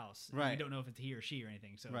see her house. Right. We don't know if it's he or she or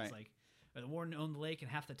anything. So it's like the warden owned the lake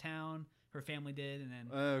and half the town. Her family did, and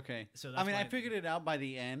then okay. So I mean, I figured it out by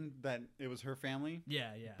the end that it was her family. Yeah.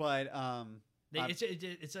 But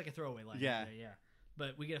it's like a throwaway line. Yeah.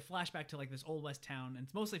 But we get a flashback to like this old west town, and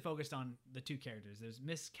it's mostly focused on the two characters. There's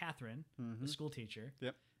Miss Catherine, the school teacher.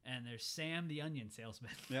 Yep. And there's Sam, the onion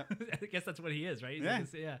salesman. Yep. I guess that's what he is, right? Yeah.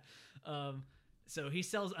 Yeah. So he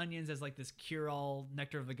sells onions as like this cure-all,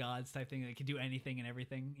 nectar of the gods type thing that can do anything and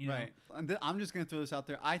everything. You know? Right. And I'm just gonna throw this out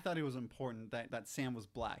there. I thought it was important that Sam was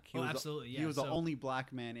black. He was absolutely. Yeah. He was the only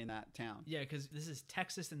black man in that town. Yeah, because this is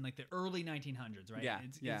Texas in like the early 1900s, right? Yeah.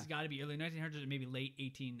 It's got to be early 1900s or maybe late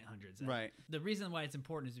 1800s. Right. The reason why it's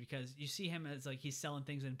important is because you see him as like he's selling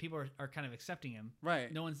things and people are kind of accepting him.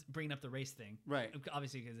 Right. No one's bringing up the race thing. Right.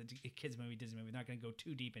 Obviously, because it's a kids movie, Disney movie, not going to go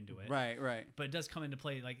too deep into it. Right. Right. But it does come into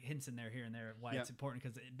play like hints in there here and there why it's important,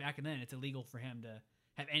 because back then it's illegal for him to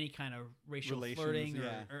have any kind of racial flirting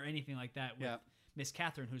or anything like that with Miss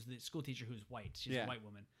Catherine, who's the school teacher who's white. She's a white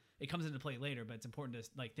woman. It comes into play later, but it's important to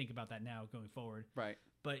like think about that now going forward. Right.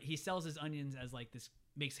 But he sells his onions as like this,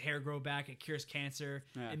 makes hair grow back, it cures cancer,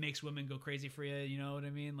 it makes women go crazy for you. You know what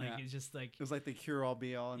I mean? Like it's just like it was like the cure all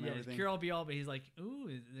be all and everything. Cure all be all. But he's like, ooh,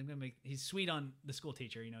 I'm gonna make. He's sweet on the school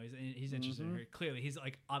teacher. You know, he's interested in her. Clearly, he's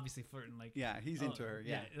like obviously flirting. Like he's into her.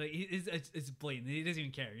 Yeah, like it's blatant. He doesn't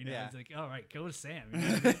even care. You know, he's like, all right, go to Sam. You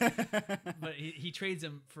know but he trades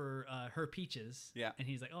him for her peaches. Yeah, and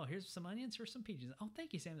he's like, oh, here's some onions for some peaches. Oh,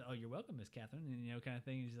 thank you, Sam. Oh, you're welcome, Miss Catherine. And you know, kind of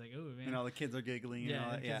thing. He's like, oh man. And all the kids are giggling. And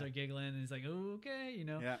all that. The kids are giggling, and he's like, oh, okay, you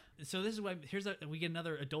know. Yeah. So this is why we get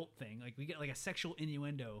another adult thing. Like we get like a sexual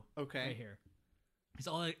innuendo. Okay. Right here. Because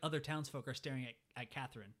all the other townsfolk are staring at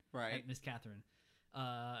Catherine. Right. At Miss Catherine.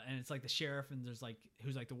 And it's like the sheriff, and there's like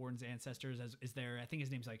who's like the warden's ancestors is there. I think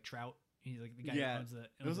his name's like Trout. He's like the guy who owns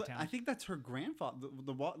the town. I think that's her grandfather,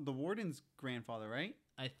 the warden's grandfather, right?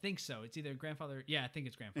 I think so. It's either grandfather. Yeah, I think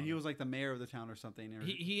it's grandfather. And he was like the mayor of the town or something. Or...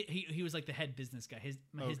 He was like the head business guy. His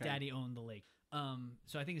daddy owned the lake.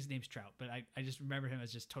 So I think his name's Trout, but I just remember him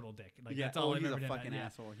as just total dick. Like that's all I remember. He's a fucking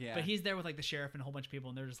asshole. Yeah. But he's there with like the sheriff and a whole bunch of people,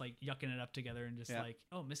 and they're just like yucking it up together and just like,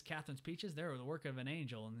 oh, Miss Catherine's peaches, they're the work of an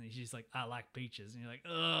angel, and she's like, I like peaches, and you're like,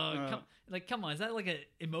 oh, come on, is that like an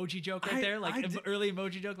emoji joke right there? Like early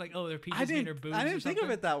emoji joke, like, oh, they're peaches in her boobs. I didn't think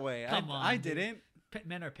of it that way. Come on, I didn't.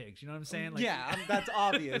 Men are pigs. You know what I'm saying? Like, yeah, that's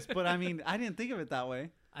obvious. But I mean, I didn't think of it that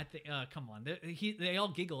way. I think, come on. They all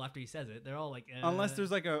giggle after he says it. They're all like... Unless there's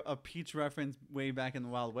like a peach reference way back in the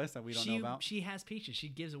Wild West that we don't know about. She has peaches. She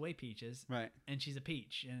gives away peaches. Right. And she's a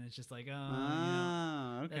peach. And it's just like,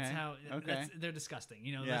 okay. That's how... Okay. They're disgusting.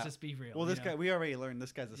 You know, let's just be real. Well, this guy, we already learned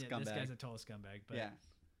this guy's a scumbag. This guy's a total scumbag. But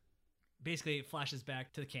basically, it flashes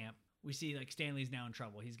back to the camp. We see like Stanley's now in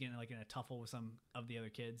trouble. He's getting like in a tuffle with some of the other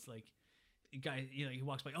kids. Like... guy, you know, he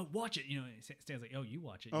walks by. Oh, watch it. You know, Stan's like, oh, you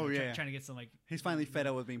watch it. You know, trying to get some like. He's finally fed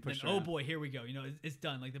up with being pushed. Oh boy, here we go. You know, it's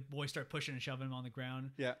done. Like the boys start pushing and shoving him on the ground.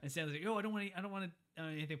 Yeah. And Stan's like, oh, I don't want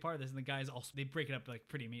anything part of this. And the guys also they break it up like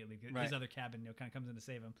pretty immediately. His other cabin, you know, kind of comes in to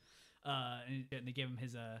save him. And they give him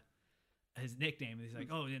his nickname. And he's like,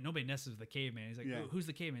 oh, yeah, nobody messes with the caveman. He's like, oh, who's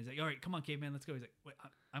the caveman? He's like, all right, come on, caveman, let's go. He's like, wait,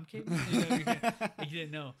 I'm caveman. He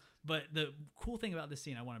didn't know. But the cool thing about this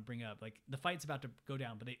scene I want to bring up, like the fight's about to go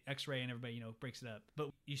down, but they X-ray and everybody, you know, breaks it up.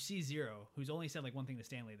 But you see Zero, who's only said like one thing to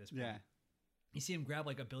Stanley at this point. Yeah. You see him grab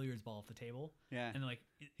like a billiards ball off the table. Yeah. And like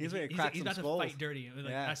he's about to fight dirty. And,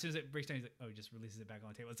 like, as soon as it breaks down, he's like, oh, he just releases it back on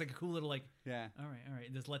the table. It's like a cool little like, all right,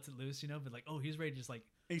 it just lets it loose, you know. But like, oh, he's ready to just like.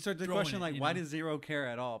 And you start to question like, why does Zero care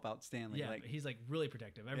at all about Stanley? Yeah, like, he's like really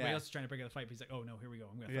protective. Everybody else is trying to break up the fight, but he's like, oh no, here we go.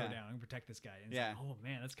 I'm gonna throw down. I'm gonna protect this guy. And it's like, oh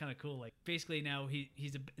man, that's kind of cool. Like basically now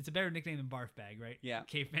it's a better nickname than Barf Bag, right? Yeah,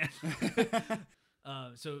 Caveman.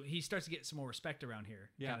 So he starts to get some more respect around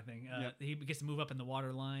here, kind of thing. He gets to move up in the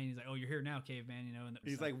water line. He's like, "Oh, you're here now, caveman." You know, and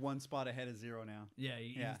he's like one spot ahead of Zero now. Yeah,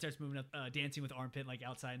 he starts moving up, dancing with Armpit like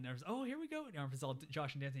outside, and there's, "Oh, here we go." And Armpit's all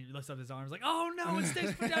Josh and dancing. He lifts up his arms like, "Oh no, it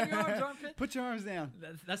stays. Put down your arms, Armpit. Put your arms down."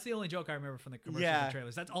 That's the only joke I remember from the commercials and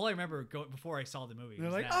trailers. That's all I remember before I saw the movie.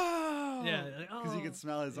 They're like, "Oh, yeah," because you could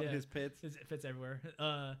smell his pits. His pits everywhere.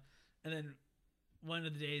 And then. One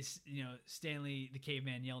of the days, you know, Stanley, the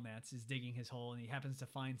caveman Yelnats, is digging his hole, and he happens to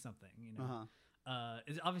find something. You know,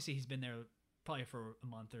 obviously he's been there probably for a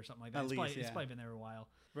month or something like that. It's probably been there a while,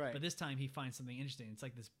 right? But this time he finds something interesting. It's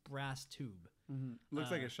like this brass tube.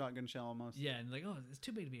 Looks like a shotgun shell almost. Yeah, and like, oh, it's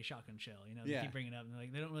too big to be a shotgun shell. You know, they keep bringing it up, and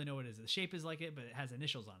like they don't really know what it is. The shape is like it, but it has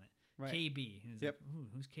initials on it. Right. KB. And like,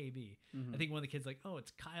 who's KB? I think one of the kids like, oh,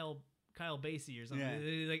 it's Kyle Basie or something.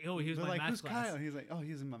 Yeah. Like, oh, he was They're my like, math who's class. Kyle? He's like, oh,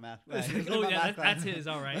 he's in my math class. That's his.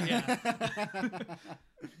 All right, yeah.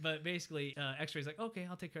 But basically, X-Ray's like, okay,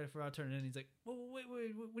 I'll take credit for it. I'll turn it in. He's like, well, wait,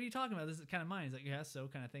 what are you talking about? This is kind of mine. He's like, yeah, so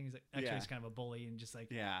kind of thing. He's like, X-Ray's kind of a bully and just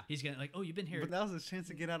like, he's gonna like, oh, you've been here. But that was his chance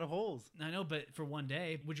to get out of holes. I know, but for one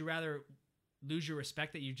day, would you rather lose your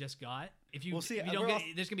respect that you just got? If you, well, see, if you don't get,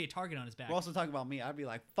 there's gonna be a target on his back. We're also talking about me. I'd be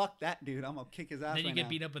like, fuck that dude. I'm gonna kick his ass. Then you get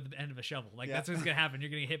beat up with the end of a shovel. Like that's what's gonna happen.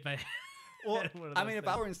 You're gonna get hit by. Well, One of I those mean, if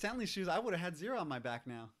things. I were in Stanley's shoes, I would have had 0 on my back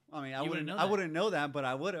now. I mean, You wouldn't know I that. wouldn't know that, but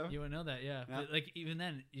I would have. You wouldn't know that, yeah. Yeah. But like even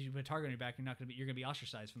then, you put a target on your back, you're gonna be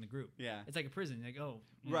ostracized from the group. Yeah. It's like a prison. Like, oh,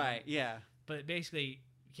 you know. Right. Yeah. But basically,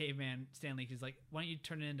 Caveman Stanley is like, why don't you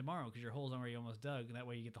turn it in tomorrow? Because your hole's already almost dug, and that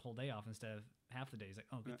way you get the whole day off instead of half the day. He's like,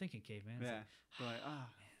 oh, good thinking, Caveman. It's Yeah. like, So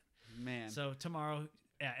like, man. so tomorrow,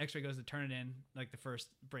 yeah, X-Ray goes to turn it in, like the first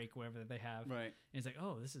break, whatever that they have. Right. And he's like,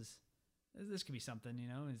 oh, this could be something, you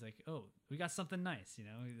know? And he's like, oh, we got something nice, you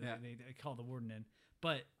know? Yeah. They call the warden in.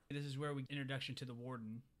 But this is where we introduction to the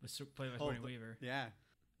warden was played by Sigourney Weaver. Yeah.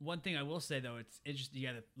 One thing I will say though, it's just you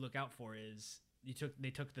got to look out for is they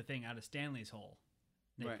took the thing out of Stanley's hole,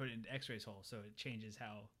 they Right. put it into X-Ray's hole, so it changes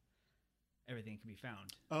how everything can be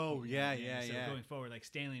found. Oh, yeah. So going forward, like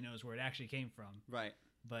Stanley knows where it actually came from, Right.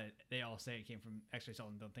 but they all say it came from X-Ray's hole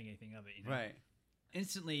and don't think anything of it. You know? Right.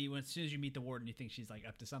 Instantly, as soon as you meet the warden, you think she's like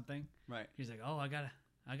up to something. Right. He's like, oh, I got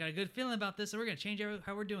a good feeling about this, so we're gonna change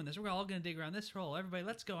how we're doing this. We're all gonna dig around this hole. Everybody,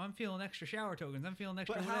 let's go. I'm feeling extra shower tokens. I'm feeling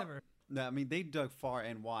extra But how- whatever. No, I mean, they dug far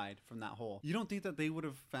and wide from that hole. You don't think that they would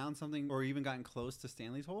have found something or even gotten close to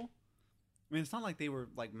Stanley's hole? I mean, it's not like they were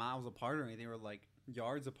like miles apart or anything. They were like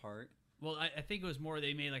yards apart. Well, I think it was more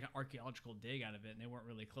they made like an archaeological dig out of it, and they weren't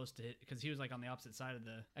really close to it because he was like on the opposite side of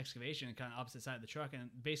the excavation, kind of opposite side of the truck, and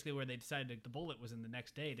basically where they decided the bullet was in the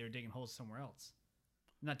next day, they were digging holes somewhere else.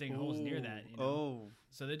 Not digging holes near that. You know? Oh.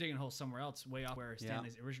 So they're digging holes somewhere else, way off where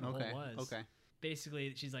Stanley's original Okay. hole was. Okay.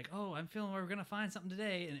 Basically, she's like, "Oh, I'm feeling we're gonna find something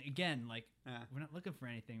today," and again, like, Yeah. we're not looking for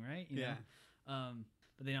anything, right? You Yeah. know?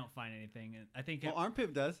 But they don't find anything, and I think Well,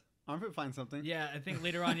 Armpit does. Armpit finds something. yeah, I think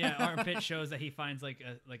later on, yeah, Armpit shows that he finds like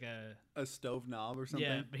a A stove knob or something.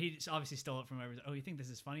 yeah, but he obviously stole it from whoever. Oh, you think this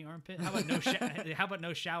is funny, Armpit? How about how about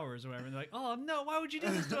no showers or whatever? And they're like, oh no, why would you do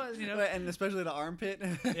this to us? You know? And especially the armpit.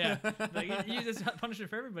 Yeah, like you use this punishment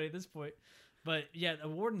for everybody at this point. But yeah, the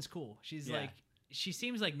warden's cool. She's Yeah. like, she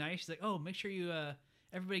seems like nice. She's like, oh, make sure you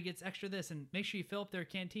everybody gets extra this, and make sure you fill up their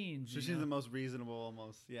canteens. So you she's know? the most reasonable,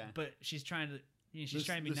 almost. Yeah. But she's trying to. You know, she's There's-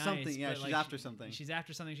 trying to be there's nice. something, yeah, but, she's like, after something. She's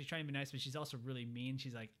after something. She's trying to be nice, but she's also really mean.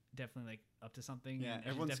 She's like definitely like up to something. Yeah, and she's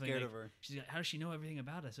everyone's definitely, scared like, of her. She's like, how does she know everything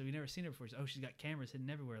about us? So we've never seen her before. She's, oh, she's got cameras hidden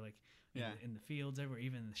everywhere, like Yeah. in the fields, everywhere,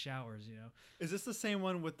 even in the showers. You know. Is this the same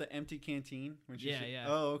one with the empty canteen? When she Yeah, yeah.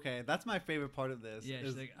 Oh, okay. That's my favorite part of this. Yeah, is-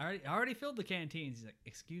 she's like, I already filled the canteens. He's like,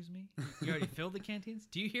 excuse me, you already filled the canteens?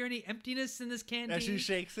 Do you hear any emptiness in this canteen? and she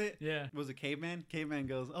shakes it. Yeah. Was it Caveman? Caveman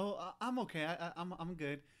goes, "Oh, I'm okay. I'm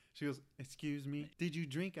good." She goes, "Excuse me. Did you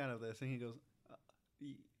drink out of this?" And he goes,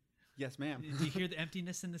 "Yes, ma'am." Do you hear the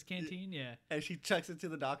emptiness in this canteen? Yeah. And she chucks it to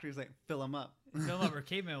the doctor. He's like, "Fill him up." Fill him up, or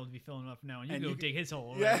Caveman will be filling him up now, and you And go you- dig his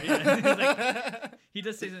hole. or Yeah. whatever. Yeah. He's like, he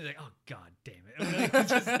does say something like, "Oh God damn it!" It's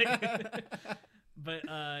just like- but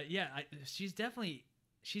yeah, she's definitely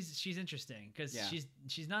she's interesting because Yeah.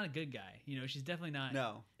 she's not a good guy. You know, she's definitely not.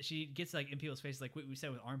 No. She gets like in people's faces, like what we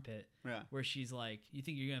said with Armpit, Yeah. where she's like, "You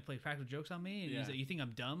think you're gonna play practical jokes on me?" And Yeah. he's like, "You think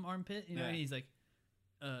I'm dumb, Armpit?" You know, Yeah. and he's like,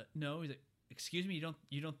 "No." He's like, "Excuse me, you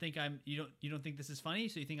don't think you don't think this is funny?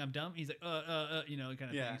 So you think I'm dumb?" He's like, you know,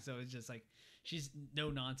 kind of Yeah. thing. So it's just like she's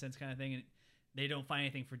no nonsense kind of thing, and they don't find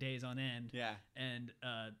anything for days on end. Yeah. And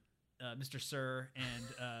Mr. Sir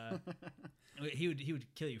and he would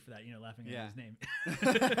kill you for that, you know, laughing at Yeah. his name.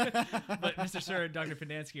 But Mr. Sir and Dr.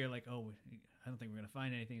 Pendansky are like, "Oh, I don't think we're gonna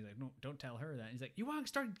find anything." He's like, "No, don't tell her that." He's like, "You want to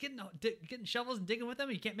start getting shovels and digging with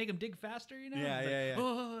them? You can't make them dig faster, you know?" Yeah, He's like, yeah, yeah.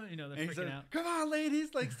 "Oh," you know, they're And he's freaking like, out. "Come on,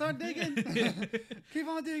 ladies! Like, start digging. Keep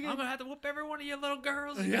on digging." I'm gonna have to whoop every one of you little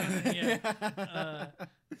girls. Yeah.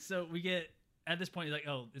 So we get at this point, like,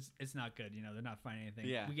 oh, it's not good. You know, they're not finding anything.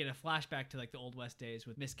 Yeah. We get a flashback to like the old West days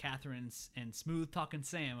with Miss Catherine's and smooth talking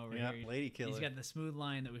Sam over Yep, here. lady killer. He's got the smooth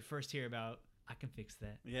line that we first hear about. I can fix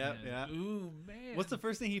that. Yep, You know, yeah. Ooh man. What's the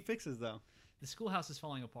first thing he fixes though? The schoolhouse is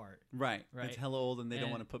falling apart. Right. Right. It's hella old, and they don't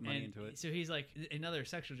And- want to put money and into it. So he's like, another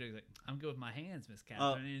sexual joke. He's like, I'm good with my hands, Miss Oh,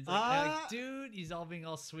 Catherine. And he's like, dude, he's all being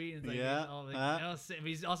all sweet. And it's like, Yeah, all like, uh. oh, Sam.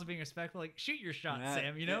 He's also being respectful. Like, shoot your shot, Yeah,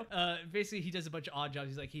 Sam. You know. Basically, he does a bunch of odd jobs.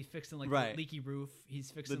 He's like, he's fixing like Right. the leaky roof.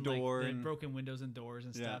 He's fixing door like the and- broken windows and doors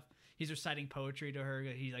and Yeah. stuff. He's reciting poetry to her.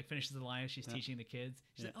 He like finishes the line. She's Yeah. teaching the kids.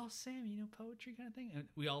 She's Yeah. like, oh, Sam, you know poetry kind of thing. And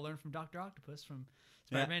we all learn from Dr. Octopus from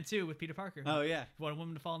Yeah. Spider-Man 2 with Peter Parker. Oh yeah. If you want a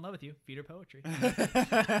woman to fall in love with you, feed her poetry.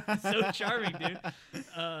 So charming, dude.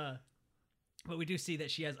 But we do see that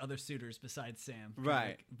she has other suitors besides Sam. to, Right.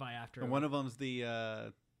 like, vie after. And her. one of them's the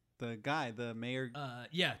guy, the mayor.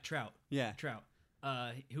 Yeah, Trout. Yeah. Trout.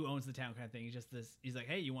 Who owns the town kind of thing. He's just this. He's like,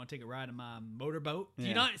 hey, you want to take a ride on my motorboat? Do you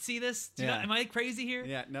Yeah. not see this? Do you Yeah. not, am I crazy here?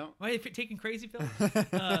 Yeah. No. Am I taking crazy pills?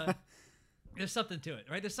 There's something to it,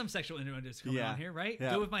 right? There's some sexual innuendos going on here, right? Yeah.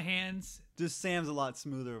 Do it with my hands. Just Sam's a lot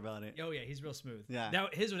smoother about it. Oh yeah, he's real smooth. Yeah. Now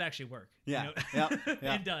his would actually work. Yeah. You know?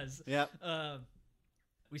 Yeah. It does. Yeah.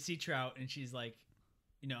 We see Trout, and she's like,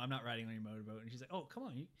 I'm not riding on your motorboat. And she's like, oh, come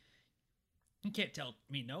on, you can't tell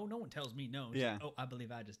me no. No one tells me no. She's Yeah. like, oh, I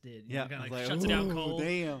believe I just did. Yeah. Kind of like, shuts it down "Ooh, cold.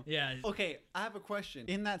 Damn. Yeah. Okay, I have a question.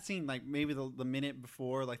 In that scene, like maybe the minute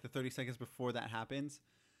before, like the 30 seconds before that happens,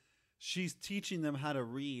 she's teaching them how to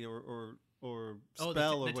read or spell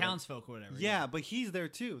the or townsfolk or whatever. Yeah, but he's there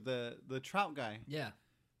too, the Trout guy. Yeah.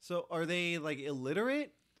 So are they like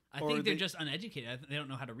illiterate? I Or think they're they- just uneducated. They don't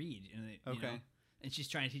know how to read. And they, Okay. And she's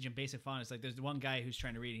trying to teach them basic phonics. Like there's one guy who's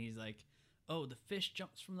trying to read, and he's like, "Oh, the fish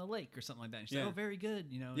jumps from the lake" or something like that. And she's Yeah. like, "Oh, very good."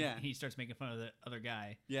 Yeah. And he starts making fun of the other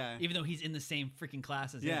guy, Yeah. even though he's in the same freaking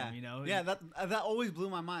class as Yeah. him. Yeah, that always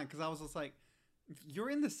blew my mind because I was just like,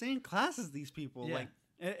 you're in the same class as these people. Yeah. Like,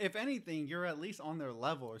 if anything, you're at least on their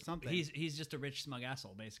level or something. He's just a rich smug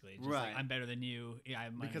asshole, basically. Just Right. Like, I'm better than you. Yeah, I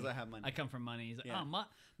have money. Because I have money. I come from money. He's like, Yeah. "Oh,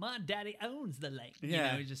 my daddy owns the lake."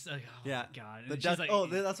 Yeah. He's just like, "Oh Yeah. my god." The And duck. she's like,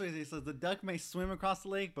 That's what he says. The duck may swim across the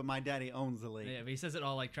lake, but my daddy owns the lake. yeah, but he says it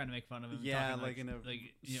all like trying to make fun of him. Yeah, talking like in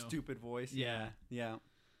a stupid voice. Yeah. Yeah.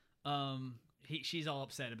 She's all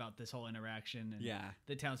upset about this whole interaction. And Yeah.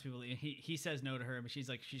 the townspeople. He says no to her, but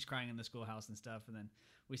she's crying in the schoolhouse and stuff. And then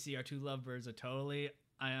we see our two lovebirds are totally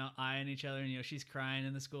eyeing each other, and she's crying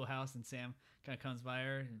in the schoolhouse, and Sam kind of comes by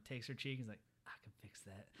her and takes her cheek. And he's like, "I can fix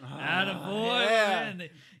that." Attaboy, yeah. man.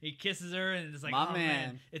 He kisses her, and it's like, My oh man.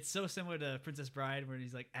 man. It's so similar to Princess Bride, where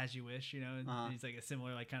he's like, "As you wish," and he's like a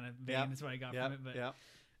similar like kind of vein. Yep. That's what I got Yep. from it. But Yep.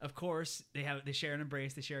 of course, they share an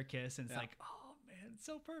embrace, they share a kiss, and it's Yep. like, oh man, it's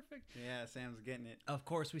so perfect. Yeah, Sam's getting it. Of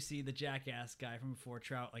course, we see the jackass guy from before,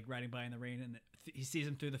 Trout, like riding by in the rain, and he sees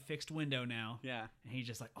him through the fixed window now. Yeah. And he's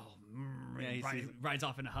just like, oh, Yeah, and he sees- rides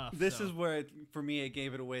off in a huff. This so. is where, for me, it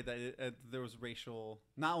gave it away that there was racial.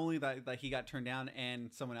 Not only that he got turned down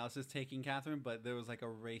and someone else is taking Catherine, but there was like a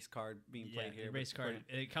race card being played here. The race card.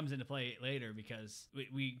 It comes into play later because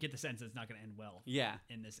we get the sense that it's not going to end well. Yeah.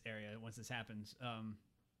 In this area, once this happens,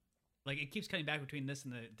 like it keeps cutting back between this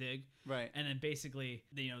and the dig, Right. and then basically,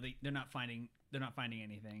 they're not finding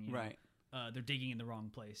anything. Right. They're digging in the wrong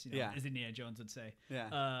place. Yeah. As Indiana Jones would say.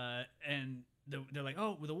 Yeah. And they're like,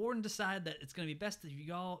 oh, well, the warden decided that it's going to be best if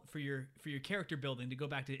you all for your character building to go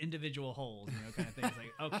back to individual holes, kind of thing. It's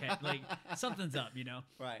like, okay, like something's up,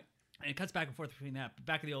 Right. And it cuts back and forth between that. But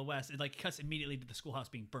back in the Old West, it like cuts immediately to the schoolhouse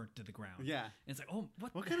being burnt to the ground. Yeah. And it's like, oh,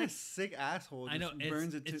 what What the kind heck? of sick asshole just I know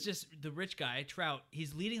burns it to... it's just the rich guy Trout.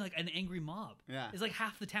 He's leading like an angry mob. Yeah. It's like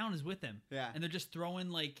half the town is with him. Yeah. And they're just throwing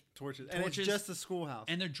like torches. And it's just a schoolhouse.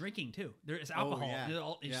 and they're drinking too. There's alcohol. yeah. And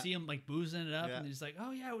you Yeah. see them like boozing it up, Yeah. and they're just like, "Oh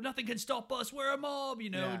yeah, nothing can stop us. We're a mob,"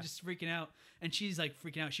 Yeah. just freaking out. And she's like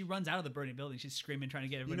freaking out. She runs out of the burning building. She's screaming, trying to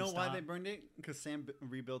get You everybody. know to why stop. they burned it? Because Sam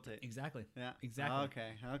rebuilt it. Exactly. Yeah. Exactly.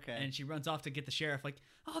 Okay. And she runs off to get the sheriff. Like,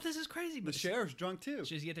 oh, this is crazy. the But sheriff's drunk too.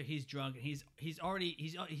 she doesn't get there. He's drunk, and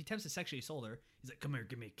he attempts to sexually assault her. He's like, "Come here,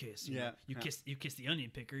 give me a kiss." You kiss the onion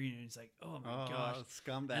picker. He's like, "Oh my gosh."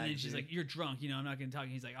 Scumbag. And then she's dude. like, "You're drunk. I'm not gonna talk."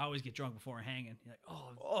 He's like, "I always get drunk before hanging." You're like,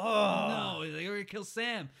 "Oh, oh no!" He's like, "We're gonna kill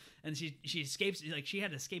Sam." And she escapes. Like she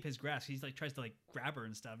had to escape his grasp. He's like tries to like grab her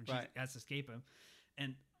and stuff, and she Right. has to escape him.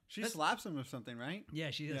 And She slaps him or something, right?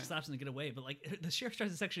 yeah, she slaps him to get away. But like the sheriff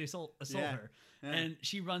tries to sexually assault Yeah. her, Yeah. and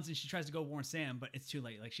she runs and she tries to go warn Sam, but it's too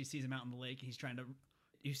late. Like she sees him out in the lake, and he's trying to.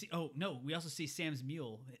 You see? Oh no! We also see Sam's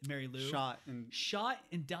mule, Mary Lou, Shot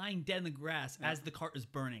and dying dead in the grass as the cart is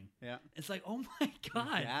burning. yeah. It's like, oh my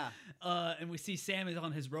god! Yeah. And we see Sam is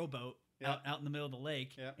on his rowboat Yeah. out in the middle of the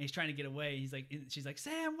lake, Yeah. and he's trying to get away. He's like, she's like,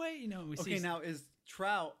 Sam, wait! And we Okay, see. now is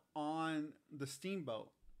Trout on the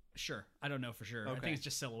steamboat? Sure, I don't know for sure. I Okay. think it's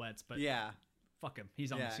just silhouettes, but Yeah. fuck him.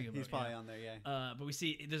 He's on the steamboat. he's probably yeah. on there. Yeah. But we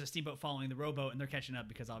see there's a steamboat following the rowboat, and they're catching up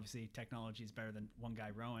because obviously technology is better than one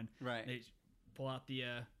guy rowing. Right. They pull out the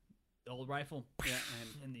old rifle, Yeah,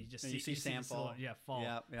 and you just and you see the Sam silhouette- fall. Yeah, fall.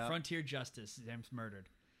 Yep. Frontier justice. Sam's murdered.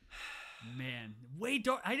 Man, way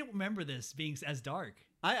dark. I don't remember this being as dark.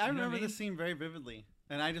 I You know what remember I mean? this scene very vividly,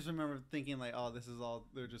 and I just remember thinking like, "Oh, this is all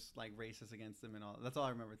they're just like racist against them and all." That's all I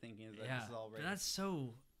remember thinking is that Yeah, this is all but racist. that's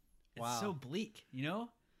so. It's Wow. so bleak,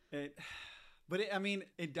 I mean,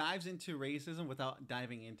 it dives into racism without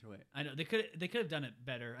diving into it. I know they could have done it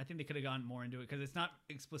better. I think they could have gone more into it because it's not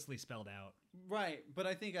explicitly spelled out. Right, but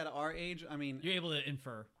I think at our age, I mean, You're able to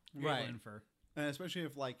infer. You're able Right. to infer. and especially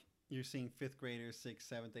if like you're seeing 5th graders, 6th,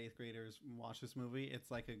 7th, 8th graders watch this movie, it's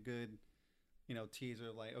like a good,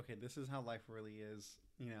 teaser. Like, okay, this is how life really is.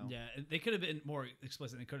 you know. Yeah, they could have been more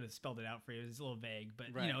explicit. They could have spelled it out for you. It's a little vague, but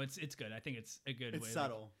Right. you know, it's good. I think it's a good It's way.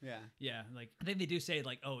 subtle. Yeah. Yeah, like I think they do say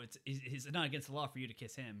like, oh, he's not against the law for you to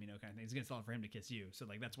kiss him, you know, kind of thing. It's against the law for him to kiss you. So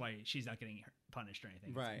like that's why she's not getting punished or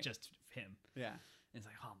anything. Right. It's just him. Yeah. And it's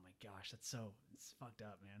like, oh my gosh, it's fucked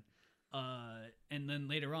up, man. And then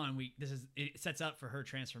later on, it sets up for her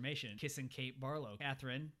transformation, kissing Kate Barlow.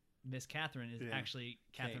 Miss Catherine is actually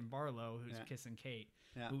Catherine Barlow, who's kissing Kate,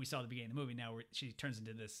 who we saw at the beginning of the movie. Now she turns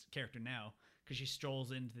into this character now because she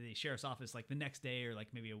strolls into the sheriff's office like the next day or like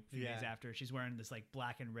maybe a few days after. She's wearing this like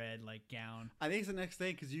black and red like gown. I think it's the next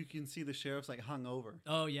day because you can see the sheriff's like hung over.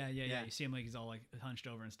 Oh yeah. You see him like he's all like hunched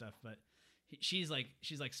over and stuff, but. She's like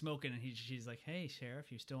smoking, and she's like, "Hey,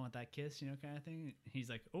 sheriff, you still want that kiss?" You know, kind of thing. And he's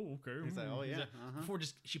like, "Oh, okay." He's like, "Oh yeah." Before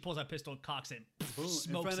she pulls out a pistol, cocks it, Boom, smokes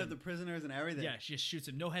in front him. of the prisoners and everything. Yeah, she just shoots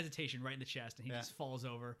him, no hesitation, right in the chest, and he just falls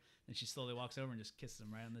over. And she slowly walks over and just kisses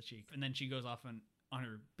him right on the cheek. And then she goes off on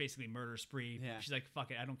her basically murder spree. Yeah. She's like,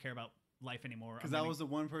 "Fuck it, I don't care about life anymore." Because that was the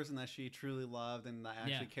one person that she truly loved and that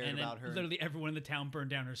actually cared about her. Literally everyone in the town burned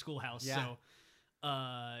down her schoolhouse. Yeah. So.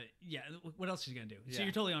 What else is she gonna do? So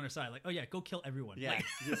you're totally on her side. Like, oh yeah, go kill everyone. Yeah,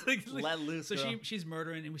 like, just let loose. So she's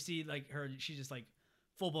murdering, and we see like her. She's just like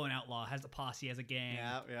full blown outlaw. Has a posse, has a gang.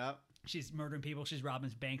 Yeah. She's murdering people. She's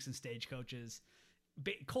robbing banks and stagecoaches.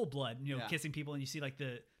 Cold blood, you know, kissing people, and you see like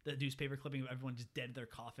the newspaper clipping of everyone just dead in their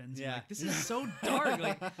coffins. Yeah, like, this is so dark.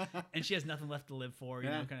 Like, and she has nothing left to live for, you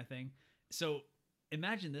know, kind of thing. So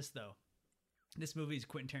imagine this though. This movie is a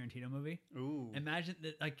Quentin Tarantino movie. Ooh. Imagine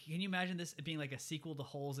that. Like, can you imagine this being like a sequel to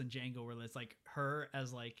Holes and Django, where it's like her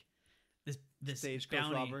as like this stagecoach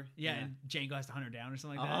bounty, robber, and Django has to hunt her down or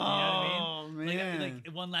something like that. You know what I mean? Man.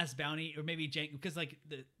 Like one last bounty, or maybe Django, because like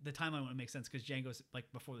the timeline wouldn't make sense because Django's like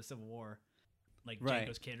before the Civil War, like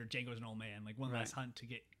Django's kid or Django's an old man. Like one last hunt to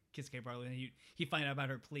get kiss Kate Barlow, and he find out about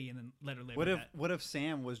her plea and then let her live. What if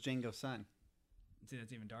Sam was Django's son? See,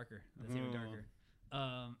 that's even darker.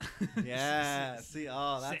 Yeah. See,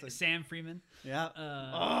 that's Sam Freeman. Yeah.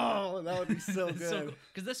 That would be so good. So cool.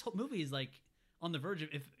 Because this whole movie is like on the verge of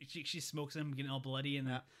if she smokes him, getting all bloody, and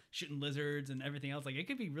then shooting lizards and everything else. Like it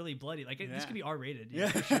could be really bloody. Like this could be R-rated. Yeah,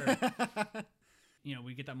 for sure. You know,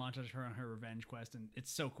 we get that montage of her on her revenge quest, and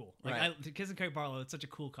it's so cool. Like, Kissing Kate Barlow, it's such a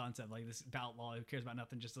cool concept. Like this outlaw who cares about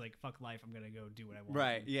nothing, just like fuck life. I'm gonna go do what I want.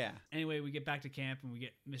 Right. Yeah. Anyway, we get back to camp, and we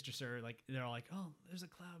get Mr. Sir. Like they're all like, "Oh, there's a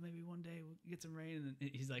cloud. Maybe one day we'll get some rain." And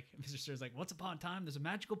then he's like, Mr. Sir's like, "Once upon a time, there's a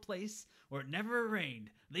magical place where it never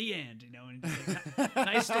rained. The end." You know, and he's like,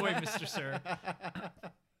 nice story, Mr. Sir.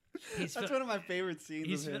 That's one of my favorite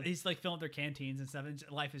scenes. He's like filling their canteens and stuff, and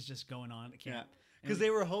life is just going on at camp. Yeah. Because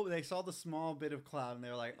they saw the small bit of cloud and they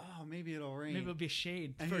were like, "Oh, maybe it'll rain. Maybe it'll be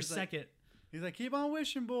shade for a second." He's like, "Keep on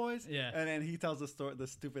wishing, boys." Yeah. And then he tells the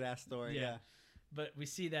stupid ass story. Yeah. But we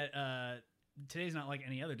see that today's not like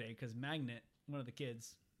any other day because Magnet, one of the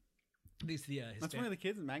kids, at least the that's one of the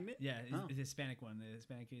kids in Magnet. Yeah, the Hispanic one. The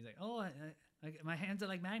Hispanic kid. He's like, "Oh, my hands are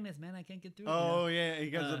like magnets, man. I can't get through." Oh yeah,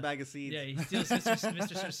 he got a bag of seeds. Yeah, he steals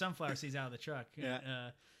Mr. Sir's sunflower seeds out of the truck.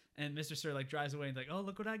 Yeah. And Mr. Sir like drives away and like, "Oh,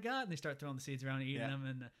 look what I got!" And they start throwing the seeds around and eating them.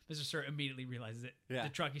 And Mr. Sir immediately realizes it. Yeah. The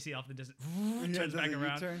truck you see off the distance turns back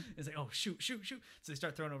around. It's like, "Oh, shoot!" So they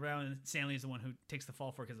start throwing around, and Stanley is the one who takes the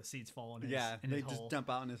fall for it because the seeds fall in his they hole. just dump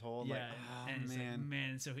out in his hole. Yeah, like, oh, and man. Like,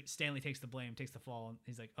 man. So Stanley takes the blame, takes the fall, and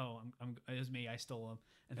he's like, "Oh, it was me. I stole him."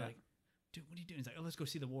 And they're like, "Dude, what are you doing?" He's like, "Oh, let's go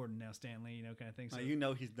see the warden now, Stanley." You know, kind of thing. So you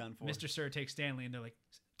know he's done for. Mr. Sir takes Stanley, and they're like,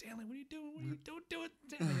 "Stanley, what are you doing? Don't do it,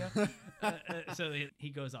 Stanley." So he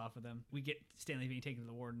goes off with them. We get Stanley being taken to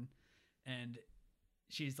the warden, and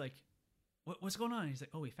she's like, "What's going on?" And he's like,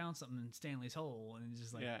 "Oh, we found something in Stanley's hole," and he's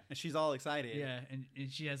just like, and she's all excited. Yeah, and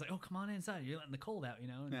she has like, "Oh, come on inside. You're letting the cold out, you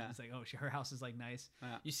know." And it's like, "Oh, her house is like nice."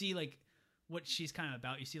 Yeah. You see like what she's kind of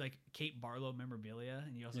about. You see like Kate Barlow memorabilia,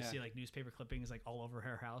 and you also see like newspaper clippings like all over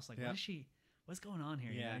her house. Like, what is she? What's going on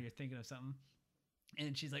here? You know, you're thinking of something.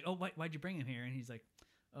 And she's like, "Oh, why'd you bring him here?" And he's like,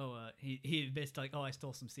 "Oh, he admits to like, oh, I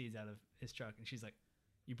stole some seeds out of his truck." And she's like,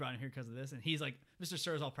 "You brought him here because of this?" And he's like, Mr.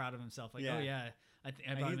 Sir's all proud of himself. Like, "Oh yeah, I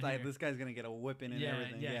brought him he's like, here." "This guy's gonna get a whipping and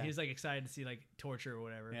everything." Yeah, he's like excited to see like torture or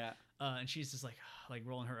whatever. Yeah. And she's just like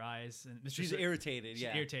rolling her eyes, and Mr. She's Sir, irritated. She's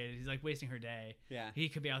irritated. He's like wasting her day. Yeah. He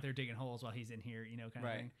could be out there digging holes while he's in here, you know, kind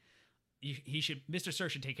of thing. Mr. Sir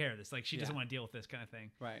should take care of this. Like, she doesn't want to deal with this kind of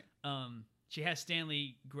thing. Right. She has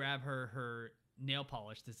Stanley grab her nail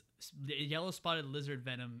polish, this yellow spotted lizard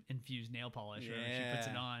venom infused nail polish. Yeah. Right? She puts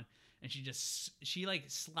it on, and she like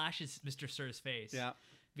slashes Mr. Sir's face. Yeah.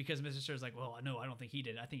 Because Mr. Sir's like, "Well, no, I don't think he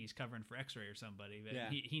did. I think he's covering for X-ray or somebody."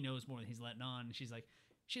 But he knows more than he's letting on. And she's like,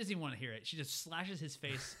 she doesn't even want to hear it. She just slashes his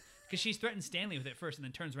face, because she's threatened Stanley with it first, and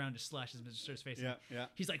then turns around and just slashes Mr. Sir's face. Yeah, yeah.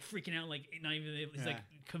 He's like freaking out, like not even. He's like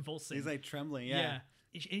convulsing. He's like trembling. Yeah.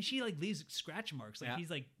 And she like leaves scratch marks, like he's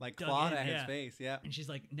like clawed at his face. Yeah. And she's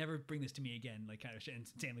like, "Never bring this to me again," like kind of shit. And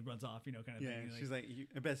Stanley runs off, kind of thing. Yeah. She's like,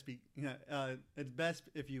 "It best be. It's best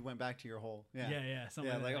if you went back to your hole." Yeah. Yeah.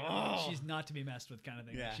 Something like she's not to be messed with, kind of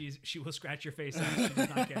thing. Yeah. She will scratch your face out. She does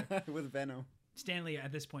not care. With venom. Stanley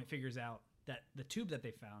at this point figures out that the tube that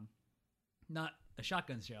they found, not a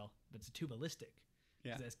shotgun shell, but it's a tube ballistic.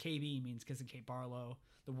 Yeah. Because KB means Kissing Kate Barlow.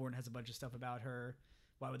 The warden has a bunch of stuff about her.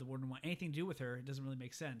 Why would the warden want anything to do with her? It doesn't really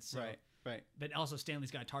make sense. So. Right. But also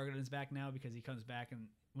Stanley's got a target on his back now because he comes back and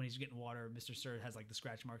when he's getting water, Mr. Sir has like the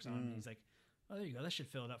scratch marks on him. And he's like, "Oh, there you go. That should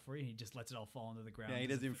fill it up for you." And he just lets it all fall into the ground. Yeah, he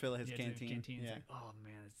doesn't even fill his canteen. He's like, "Oh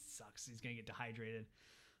man, it sucks. He's gonna get dehydrated."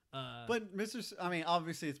 But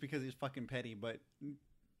obviously it's because he's fucking petty. But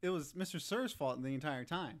it was Mr. Sir's fault the entire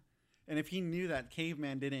time. And if he knew that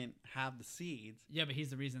Caveman didn't have the seeds, yeah, but he's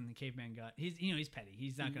the reason the Caveman got. He's he's petty.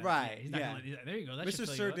 He's not gonna. Right. He's not gonna. There you go. That Mr.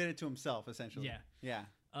 Sir did it to himself essentially. Yeah.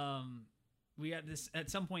 Yeah. We have this at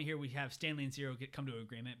some point here. We have Stanley and Zero come to an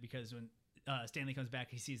agreement because when Stanley comes back,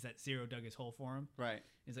 he sees that Zero dug his hole for him. Right.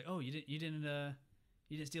 He's like, "Oh, you didn't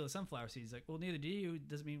steal the sunflower seeds." He's like, "Well, neither did you.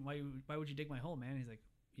 Doesn't mean why would you dig my hole, man?" He's like,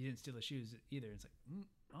 "You didn't steal the shoes either." It's like,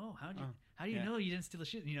 "Oh, how do you know you didn't steal the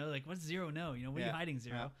shoes? Like, what's Zero know? What are you hiding,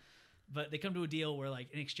 Zero?" Yeah. But they come to a deal where,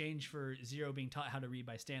 like, in exchange for Zero being taught how to read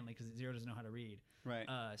by Stanley, because Zero doesn't know how to read, right?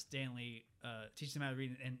 Stanley teaches him how to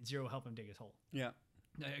read, and Zero help him dig his hole. Yeah.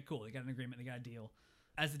 Cool. They got an agreement. They got a deal.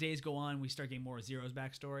 As the days go on, we start getting more of Zero's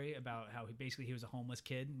backstory about how he was a homeless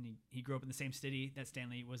kid, and he grew up in the same city that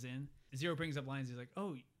Stanley was in. Zero brings up lines. He's like,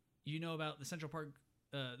 "Oh, you know about the Central Park,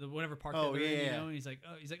 the whatever park that they're in, And he's like,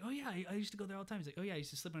 "Oh yeah, I used to go there all the time." He's like, "Oh yeah, I used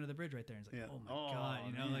to slip under the bridge right there." And he's like, "Oh my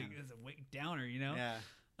god, man. like it's a weight downer, Yeah.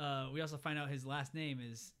 We also find out his last name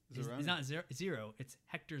is not Zero. It's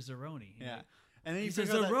Hector Zeroni. Yeah. Like, and then he says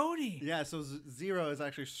Zeroni. Yeah, so Zero is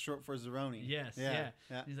actually short for Zeroni. Yes. Yeah.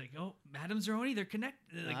 He's like, "Oh, Madam Zeroni, they're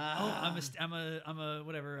connected." Like, "Oh, I'm a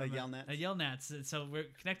whatever. A Yelnats. A Yelnats. So we're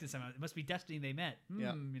connected somehow. It must be destiny they met."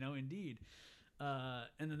 Yeah. Indeed.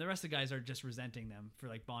 And then the rest of the guys are just resenting them for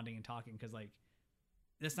like bonding and talking because like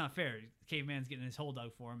that's not fair. Caveman's getting his hole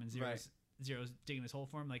dug for him, and Zero's digging his hole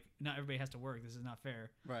for him. Like, not everybody has to work. This is not fair.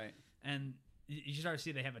 Right. And you start to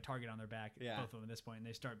see they have a target on their back, Yeah. both of them at this point, and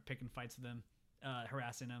they start picking fights with them,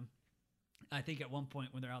 harassing them. I think at one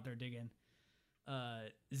point when they're out there digging,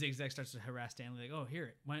 Zigzag starts to harass Stanley, like, "Oh,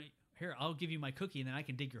 here, I'll give you my cookie, and then I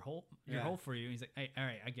can dig your hole for you." And he's like, "Hey, all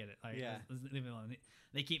right, I get it. All right, let's leave it alone."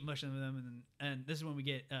 They keep mushing with them, and this is when we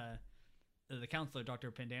get the counselor,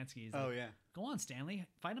 Dr. Pendansky. Is like, "Go on, Stanley,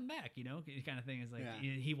 fight him back," kind of thing. Is like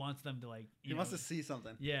he wants them to like. He wants to see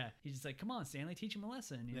something. Yeah, he's just like, "Come on, Stanley, teach him a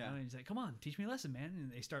lesson." You know, and he's like, "Come on, teach me a lesson, man."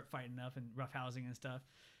 And they start fighting up and roughhousing and stuff.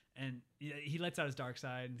 And he lets out his dark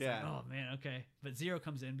side. And it's like, "Oh man, okay." But Zero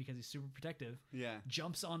comes in because he's super protective. Yeah.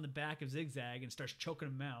 Jumps on the back of Zigzag and starts choking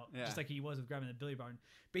him out, just like he was with grabbing the billy barn.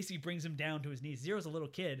 Basically brings him down to his knees. Zero's a little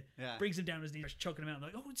kid. Yeah. Brings him down to his knees, starts choking him out.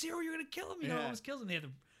 Like, "Oh, Zero, you're gonna kill him!" Almost kills him. They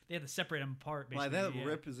have to separate him apart. Basically. Well, they have to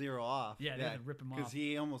rip Zero off. Yeah, they have to rip him off because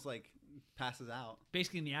he almost like passes out.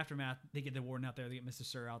 Basically, in the aftermath, they get the warden out there. They get Mr.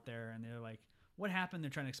 Sir out there, and they're like, "What happened?"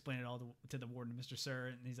 They're trying to explain it all to the warden, Mr. Sir,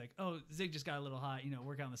 and he's like, "Oh, Zig just got a little hot.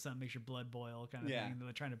 Work out in the sun makes your blood boil, kind of thing." And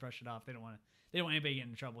they're trying to brush it off. They don't want anybody getting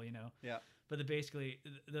in trouble, Yeah. But basically,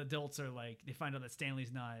 the adults are like, they find out that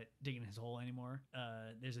Stanley's not digging his hole anymore.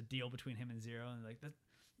 There's a deal between him and Zero, and like that.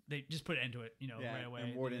 They just put an end to it, right away.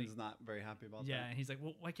 And Warden's not very happy about that. Yeah, and he's like,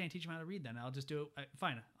 "Well, why can't I teach him how to read then? I'll just do it.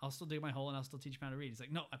 Fine, I'll still dig my hole and I'll still teach him how to read." He's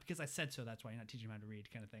like, "No, because I said so. That's why you're not teaching him how to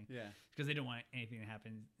read," kind of thing. Yeah. Because they don't want anything to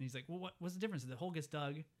happen. And he's like, "Well, what's the difference? The hole gets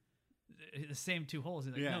dug, the same two holes."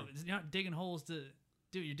 He's like, "No, you're not digging holes to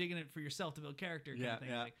do. You're digging it for yourself to build character." Kind of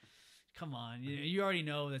thing. Like, come on, you already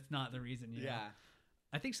know that's not the reason. You know?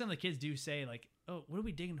 I think some of the kids do say like, "Oh, what are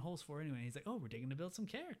we digging holes for anyway?" And he's like, "Oh, we're digging to build some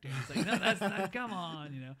character." He's like, "No, that's not. Come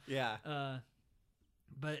on, Yeah.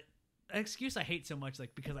 But an excuse I hate so much,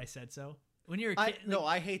 like, because I said so. When you're a kid,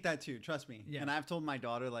 I hate that too. Trust me. Yeah. And I've told my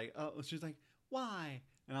daughter like, "Oh," she's like, "Why?"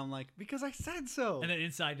 And I'm like, "Because I said so." And then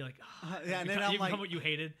inside you're like, "Oh, yeah." And then I'm like, what you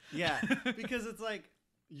hated. Yeah, because it's like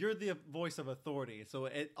you're the voice of authority, so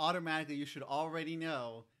it automatically you should already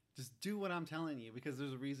know. Just do what I'm telling you because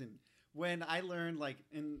there's a reason. When I learned like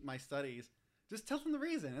in my studies Just tell them the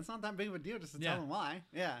reason. It's not that big of a deal just to Yeah. tell them why.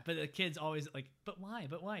 Yeah. But the kid's always like, but why?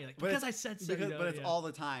 But why? Like, But because it's- I said so. Because, you know? but it's Yeah. all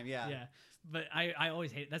the time. Yeah. Yeah. But I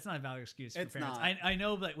always hate that's not a valid excuse for It's parents. not. I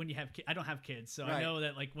know that when you have I don't have kids, so I Right. know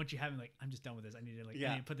that like once you have them, like I'm just done with this. I need to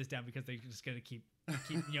Yeah. put this down because they're just gonna keep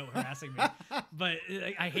harassing me. But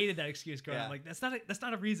I hated that excuse growing up. Yeah. Like that's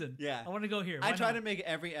not a reason. Yeah. I want to go here. I Why try not? to make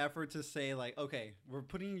every effort to say like, okay, we're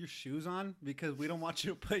putting your shoes on because we don't want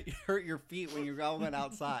you to hurt your feet when you're going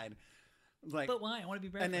outside. Like, But why? I want to be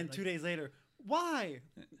barefoot. and then like, 2 days later, why,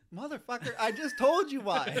 motherfucker? I just told you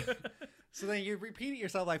why. So then you repeat it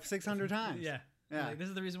yourself like 600 times. Yeah. Yeah. Like, this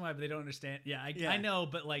is the reason why, but they don't understand. Yeah, Yeah. I know,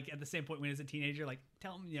 but like at the same point, when it's a teenager, like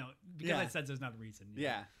tell them, because I Yeah. said so is not a reason. you know?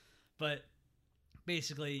 Yeah. But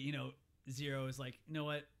basically, Zero is like, you know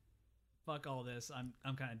what? Fuck all this.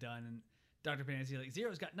 I'm kind of done. And Dr. Panacea, like,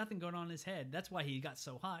 Zero's got nothing going on in his head. That's why he got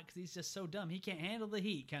so hot, because he's just so dumb. He can't handle the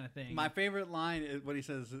heat, kind of thing. My favorite line is what he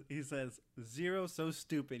says. He says, "Zero's so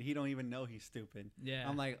stupid, he don't even know he's stupid." Yeah.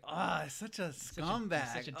 I'm like, such a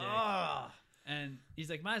scumbag. such a dick. Ah. And he's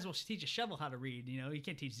like, might as well teach a shovel how to read. You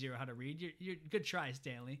can't teach Zero how to read. You're good try,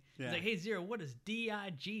 Stanley. Yeah. He's like, hey, Zero, what does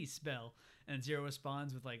DIG spell? And Zero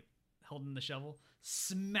responds with like holding the shovel,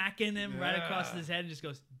 smacking him right across Yeah. his head, and just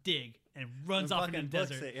goes, dig, and runs And off into the fucking books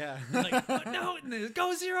desert. it, yeah. Like, "Oh, no, and then,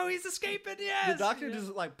 go Zero, he's escaping, yes! The doctor Yeah.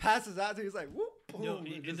 just like passes out. He's like, whoop, boom. No, and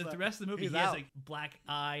in just, the like, rest of the movie, he's he has out. like black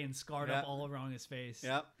eye and scarred up Yep. all around his face.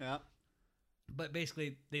 Yep, yep. But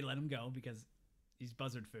basically, they let him go because he's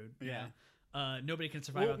buzzard food. you Yeah. know? Nobody can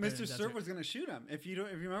survive. Well, out there in the Mr. desert. Server's gonna shoot him if you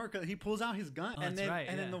remember. 'Cause he pulls out his gun, Oh, and that's then right,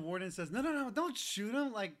 then yeah. the warden says, "No, don't shoot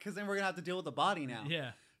him!" Like, because then we're gonna have to deal with the body now.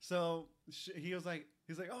 Yeah. So he's like,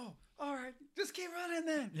 "Oh, all right, just keep running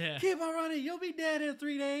then. Yeah. Keep on running. You'll be dead in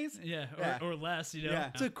 3 days." Yeah, Yeah. or less, Yeah,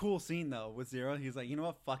 it's a cool scene though with Zero. He's like, you know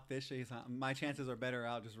what? Fuck this shit. He's like, my chances are better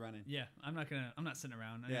out just running. Yeah, I'm not sitting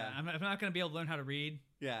around. Yeah. I'm not gonna be able to learn how to read.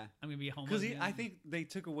 Yeah, I'm gonna be homeless. because I think they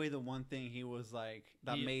took away the one thing he was like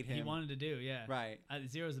that made him He wanted to do, yeah. right.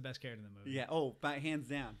 Zero's the best character in the movie. Yeah. Oh, but hands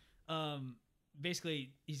down.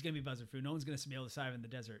 Basically, he's gonna be buzzard food. No one's gonna be able to survive in the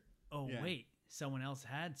desert. Oh Yeah. wait, someone else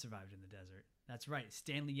had survived in the desert. That's right.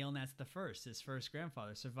 Stanley Yelnats his first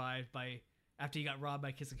grandfather, survived by after he got robbed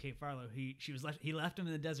by Kissing Kate Farlow. He left him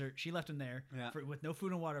in the desert. She left him there Yeah. with no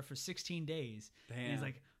food and water for 16 days. Damn. And he's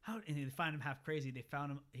like, how? And they find him half crazy. They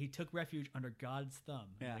found him. He took refuge under God's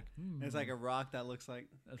thumb. Yeah. Like, It's like a rock that looks like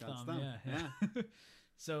a God's thumb. thumb. Yeah.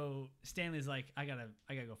 So Stanley's like, I gotta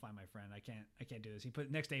go find my friend. I can't do this.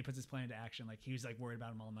 Next day he puts his plan into action. Like he was like worried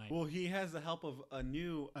about him all night. Well, he has the help of a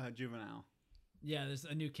new juvenile. Yeah, there's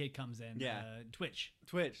a new kid comes in. Yeah. Twitch.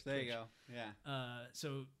 Twitch. There you Twitch. go. Yeah.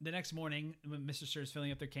 So the next morning, when Mr. Sir's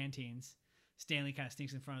filling up their canteens, Stanley kind of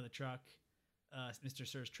sneaks in front of the truck, Mr.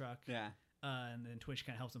 Sir's truck. Yeah. And then Twitch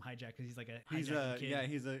kind of helps him hijack because he's like a He's hijacking a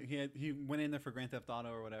kid. yeah. He went in there for Grand Theft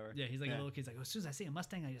Auto or whatever. Yeah, he's like a little kid. He's like, as soon as I see a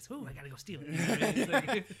Mustang, I just, I gotta go steal it. He's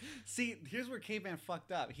like, See, here's where Caveman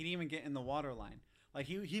fucked up. He didn't even get in the water line. Like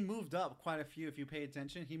he moved up quite a few. If you pay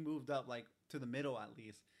attention, he moved up like to the middle at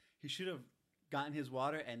least. He should have gotten his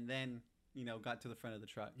water and then got to the front of the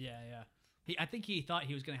truck. yeah. I think he thought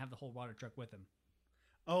he was gonna have the whole water truck with him.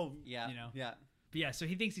 Oh yeah, yeah. But yeah, so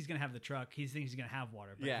he thinks he's gonna have the truck. He thinks he's gonna have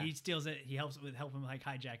water. But Yeah. he steals it. He help him like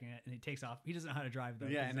hijacking it, and he takes off. He doesn't know how to drive though.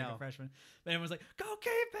 Yeah, he's I like know. a freshman. But everyone's like, "Go,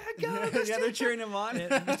 Caveman, go!" Yeah, they're cheering him on.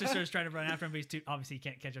 And Mr. Sir's trying to run after him, but obviously he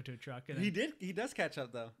can't catch up to a truck. And then, He does catch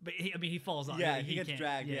up though. but he falls off. Yeah, he gets can't-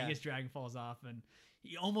 dragged, Yeah, yeah. he gets dragged and falls off, and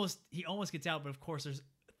he almost gets out. But of course, there's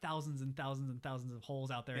thousands and thousands and thousands of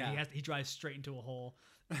holes out there. Yeah. And he drives straight into a hole.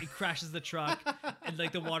 He crashes the truck, and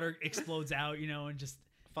like the water explodes out, and just.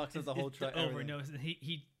 Fucks up the whole truck. Over. everything. No,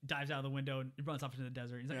 he dives out of the window and runs off into the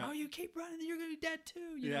desert. He's like, Yeah. "Oh, you keep running, you're gonna be dead too."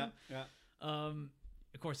 You Yeah, know? yeah.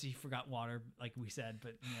 Of course, he forgot water, like we said,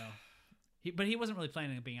 but he wasn't really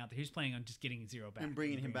planning on being out there. He was planning on just getting Zero back And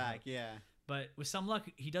bringing him back. Yeah. But with some luck,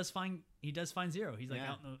 he does find Zero. He's like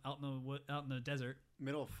Yeah. out in the desert,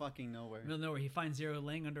 Middle of fucking nowhere. middle of nowhere. He finds Zero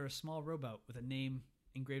laying under a small rowboat with a name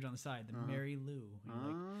engraved on the side, the Mary Lou. And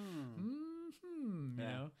you're like, you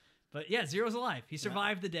Yeah. know. But yeah, Zero's alive. He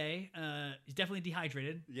survived the day. He's definitely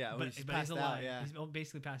dehydrated. Yeah, well, but he's he's passed out, alive. yeah. He's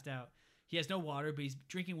basically passed out. He has no water, but he's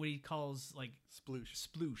drinking what he calls like Sploosh.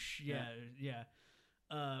 sploosh. Yeah.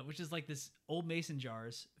 Which is like this old mason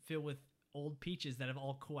jars filled with old peaches that have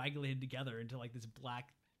all coagulated together into like this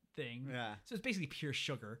black thing. Yeah. So it's basically pure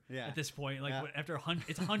sugar Yeah. at this point. Like Yeah. after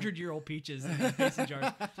it's 100-year-old peaches in these mason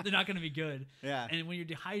jars. They're not going to be good. Yeah. And when you're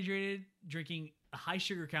dehydrated, drinking a high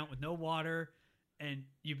sugar count with no water, and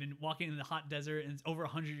you've been walking in the hot desert and it's over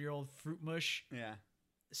 100-year-old fruit mush, Yeah.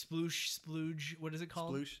 splooge, what is it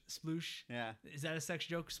called? Sploosh. Sploosh. Yeah. Is that a sex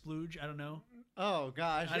joke? Splooge? I don't know. Oh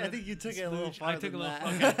gosh, I think you took it a little Splooge. farther I took than a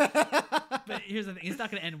little. that. Okay. But here's the thing: it's not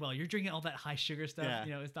going to end well. You're drinking all that high sugar stuff. Yeah.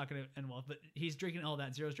 You know, it's not going to end well. But he's drinking all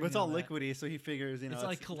that. Zero's But drinking. it's all that. liquidy, so he figures, It's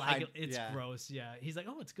like It's yeah. gross. Yeah. He's like,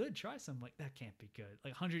 oh, it's good. Try some. Like that can't be good.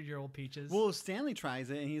 Like 100-year-old peaches. Well, Stanley tries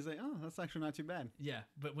it, and he's like, "Oh, that's actually not too bad." Yeah,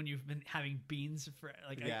 but when you've been having beans for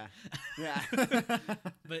like Yeah, I- yeah.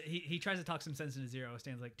 But he tries to talk some sense into Zero.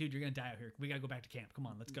 Stan's like, dude, you're gonna die out here. We gotta go back to camp. Come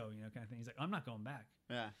on, let's go. You know, kind of thing. He's like, I'm not going back.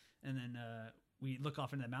 Yeah. And then we look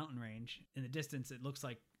off into the mountain range. In the distance, it looks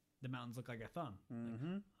like the mountains look like a thumb.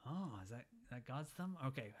 Mm-hmm. Oh, is that God's thumb?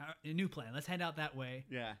 Okay, a new plan. Let's head out that way.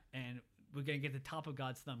 Yeah. And we're gonna get the top of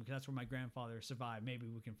God's thumb because that's where my grandfather survived. Maybe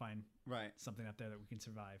we can find Right. something up there that we can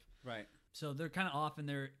survive. Right. So they're kind of off and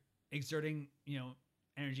they're exerting,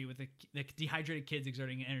 energy with the dehydrated kids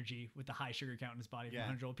exerting energy with the high sugar count in his body from Yeah.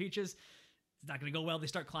 100-year-old peaches. It's not going to go well. They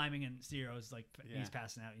start climbing and Zero's like, Yeah. he's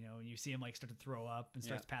passing out, and you see him like start to throw up and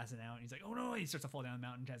starts passing out. And he's like, oh no, he starts to fall down the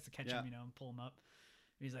mountain, tries to catch him, and pull him up.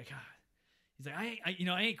 And he's like, I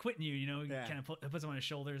ain't quitting you, Yeah. kind of puts him on his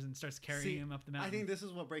shoulders and starts carrying him up the mountain. I think this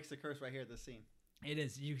is what breaks the curse right here. This scene. It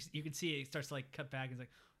is. You can see it starts to like cut back. It's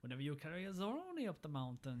like, whenever you carry a Zoroni up the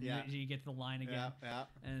mountain, Yeah. you get to the line again. Yeah.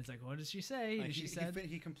 And it's like, what does she say? Like And she said,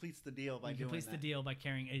 he completes the deal by he doing completes that. the deal by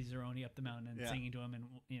carrying a Zeroni up the mountain and Yeah. singing to him, and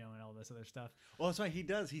and all this other stuff. Well, that's right. He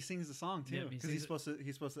does. He sings the song Yeah, too he because sings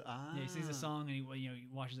he's supposed to. Ah. Yeah, he sings a song and he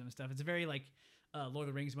washes him and stuff. It's a very like Lord of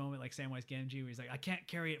the Rings moment, like Samwise Gamgee, where he's like, I can't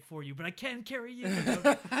carry it for you, but I can carry you.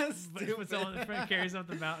 But puts someone in front, carries up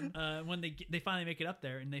the mountain. When they finally make it up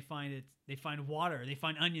there and they find water, they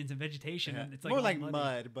find onions and vegetation, Yeah. and it's like more all like muddy.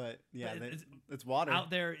 mud, but yeah, But it's water out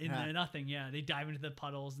there in Yeah. the nothing. Yeah, they dive into the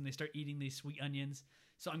puddles and they start eating these sweet onions.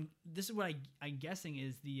 So this is what I'm guessing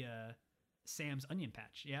is the Sam's onion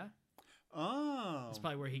patch. Yeah. Oh, That's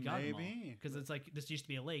probably where he got them all. maybe Because it's like this used to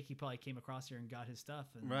be a lake. He probably came across here and got his stuff.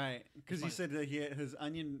 And right. Because he It's said that his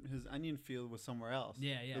onion field was somewhere else.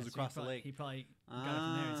 Yeah. it was So across the probably, lake. He probably got it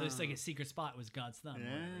from there. So it's like a secret spot was God's thumb. or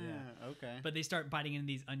whatever, Yeah. Okay. But they start biting into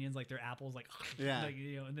these onions like they're apples, like Yeah. like,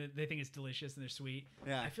 and they think it's delicious and they're sweet.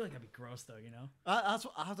 Yeah. I feel like that'd be gross though, That's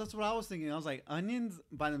what I was thinking. I was like, onions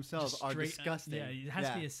by themselves Just are straight, disgusting. yeah, it has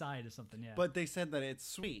to be a side of something. Yeah. But they said that it's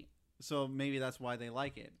sweet, so maybe that's why they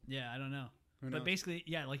like it. yeah, I don't know. Who But knows? basically,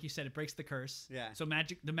 yeah, like you said, it breaks the curse. Yeah. So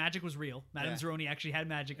the magic was real. Madame Yeah. Zeroni actually had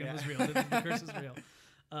magic and it Yeah. was real. The curse was real.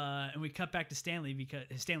 And we cut back to Stanley because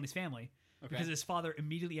Stanley's family. Okay. Because his father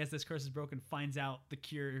immediately, as this curse is broken, finds out the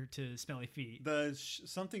cure to smelly feet.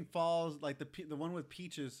 Something falls like the one with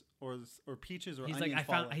peaches or peaches or He's onions like,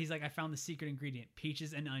 fall. I found the secret ingredient: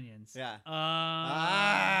 peaches and onions. Yeah.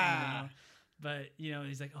 You know? But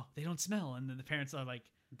he's like, oh, they don't smell, and then the parents are like,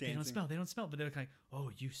 they don't Dancing. smell, but they're like, oh,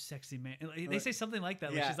 you sexy man. And they Right. say something like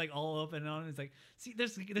that. Like Yeah. she's like all open and on. It's like, see,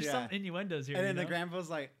 there's Yeah. some innuendos here. And then you the know? grandpa's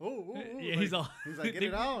like, oh, Yeah, he's like, get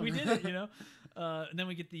it on. We did it, And then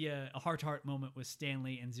we get the a heart-to-heart moment with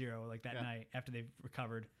Stanley and Zero, like that Yeah. night after they've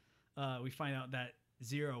recovered. We find out that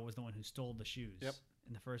Zero was the one who stole the shoes Yep.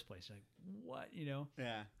 in the first place. Like, what?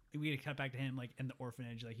 Yeah. We get to cut back to him like in the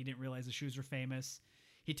orphanage. Like he didn't realize the shoes were famous.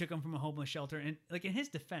 He took them from a homeless shelter, and like in his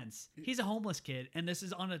defense, he's a homeless kid, and this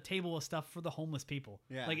is on a table of stuff for the homeless people.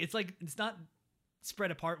 Yeah. Like it's not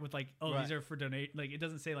spread apart with like, oh, Right. these are for donate. Like it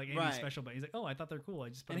doesn't say like anything Right. special, but he's like, oh, I thought they're cool. I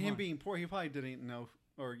just put And them him on. being poor, he probably didn't know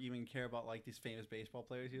or even care about like these famous baseball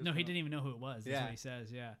players. No, he didn't even know who it was. That's Yeah. what he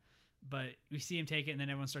says. Yeah. But we see him take it, and then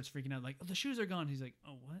everyone starts freaking out, like, "Oh, the shoes are gone." He's like,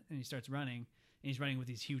 "Oh, what?" And he starts running, and he's running with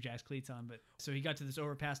these huge ass cleats on. But so he got to this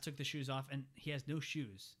overpass, took the shoes off, and he has no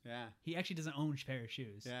shoes. Yeah. He actually doesn't own a pair of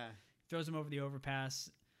shoes. Yeah. Throws him over the overpass,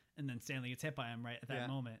 and then Stanley gets hit by him right at that Yeah.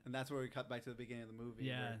 moment. And that's where we cut back to the beginning of the movie.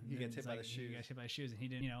 Yeah, where he and gets it's hit by like, the shoes. He gets hit by the shoes, and he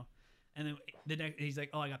didn't, And then he's like,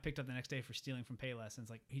 "Oh, I got picked up the next day for stealing from Payless." And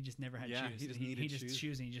it's like he just never had Yeah, shoes. he just And needed he just shoes.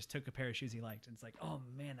 shoes, and he just took a pair of shoes he liked. And it's like, oh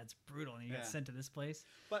man, that's brutal. And he Yeah. got sent to this place.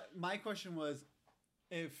 But my question was,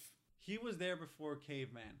 if he was there before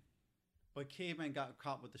Caveman, but Caveman got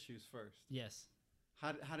caught with the shoes first, Yes.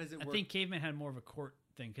 how does it I work? think Caveman had more of a court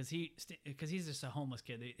thing because he's just a homeless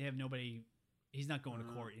kid. They have nobody. He's not going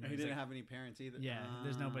to court. he He's didn't like, have any parents either. Yeah,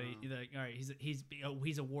 there's nobody. Ah. Like, all right,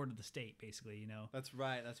 he's a ward of the state, basically. That's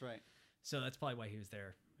right. That's right. So that's probably why he was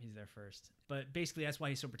there. He's there first. But basically, that's why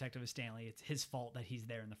he's so protective of Stanley. It's his fault that he's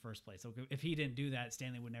there in the first place. So if he didn't do that,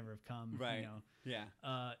 Stanley would never have come. Right. Yeah.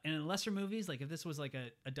 And in lesser movies, like if this was like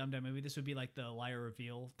a dumb movie, this would be like the liar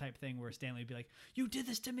reveal type thing where Stanley would be like, "You did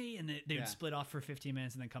this to me," and they would Yeah. split off for 15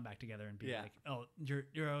 minutes and then come back together and be Yeah. like, "Oh, you're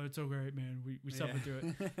oh, it's so great, man. We suffered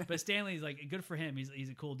through it." But Stanley's like, good for him. He's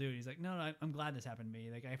a cool dude. He's like, no, I'm glad this happened to me.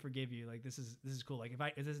 Like I forgive you. Like this is cool. Like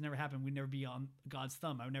if this never happened, we'd never be on God's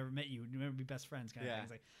thumb. I would never met you. We'd never be best friends. Kind of Yeah. thing.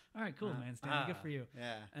 It's like all right, cool, man, Stanley, good for you.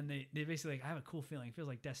 Yeah. And they basically like, I have a cool feeling. It feels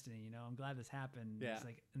like destiny, you know. I'm glad this happened. Yeah. It's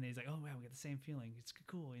like, and he's like, oh wow, we got the same feeling. It's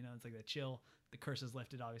cool, you know. It's like the chill. The curse is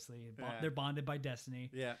lifted, obviously. Yeah. They're bonded by destiny.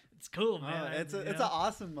 Yeah. It's cool, man. It's an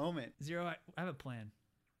awesome moment. Zero, I have a plan.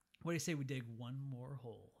 What do you say we dig one more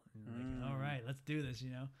hole? And like, all right, let's do this.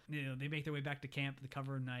 You know, they make their way back to camp. The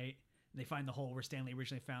cover of night. And they find the hole where Stanley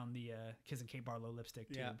originally found the Kiss and Kate Barlow lipstick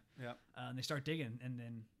tube. Yeah. And they start digging, and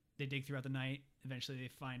then they dig throughout the night. Eventually, they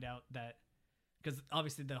find out that because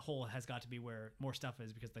obviously the hole has got to be where more stuff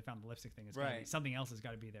is because they found the lipstick thing. It's gotta be, something else has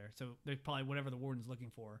got to be there. So they're probably whatever the warden's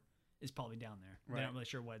looking for is probably down there. Right. They're not really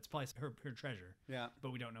sure what. It's probably her treasure. Yeah.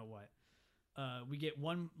 But we don't know what. We get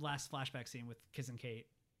one last flashback scene with Kiss and Kate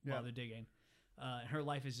while they're digging. Her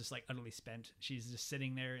life is just like utterly spent. She's just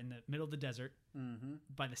sitting there in the middle of the desert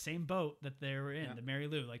by the same boat that they were in, the Mary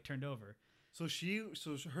Lou, like turned over. So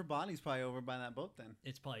her body's probably over by that boat then.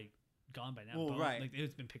 It's probably gone by now. Well, right. Like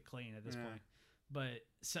it's been picked clean at this point. But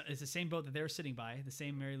it's the same boat that they were sitting by, the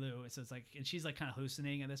same Mary Lou. So it's like, and she's like kind of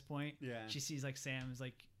hallucinating at this point. Yeah. She sees like Sam is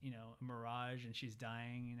like, you know, a mirage, and she's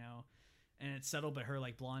dying, you know. And it's subtle, but her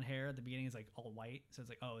like blonde hair at the beginning is like all white. So it's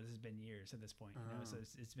like, oh, this has been years at this point. You know? So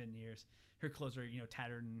it's been years. Her clothes are, you know,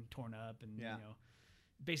 tattered and torn up, and you know,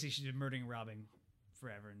 basically she's been murdering and robbing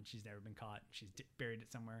forever, and she's never been caught. She's buried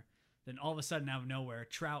it somewhere. Then all of a sudden, out of nowhere,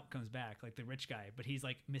 Trout comes back, like the rich guy, but he's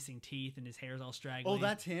like missing teeth and his hair's all straggly. Oh,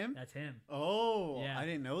 that's him? That's him. Oh, yeah. I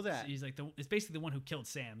didn't know that. So he's like it's basically the one who killed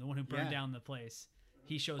Sam, the one who burned down the place.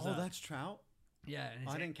 He shows up. Oh, that's Trout? Yeah. And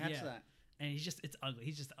I didn't catch that. And it's ugly.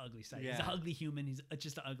 He's just an ugly sight. Yeah. He's an ugly human. He's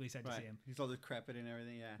just an ugly sight to see him. He's all decrepit and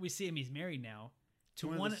everything, We see him. He's married now to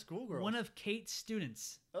one of Kate's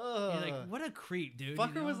students. Oh. You're like, what a creep, dude.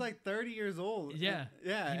 Fucker was like 30 years old. Yeah.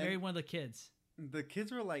 Yeah. He married one of the kids. The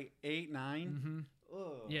kids were like 8, 9.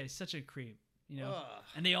 Yeah, he's such a creep, you know.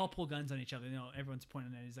 And they all pull guns on each other. You know, everyone's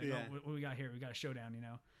pointing at it. He's like, oh, what we got here? We got a showdown, you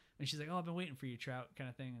know. And she's like, oh, I've been waiting for you, Trout, kind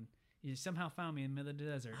of thing. And you somehow found me in the middle of the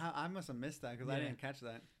desert. I must have missed that because I didn't catch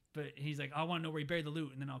that. But he's like, I want to know where you buried the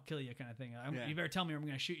loot, and then I'll kill you, kind of thing. You better tell me or I'm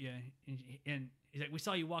going to shoot you. And he's like, we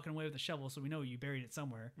saw you walking away with a shovel, so we know you buried it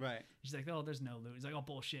somewhere. Right. She's like, oh, there's no loot. He's like, oh,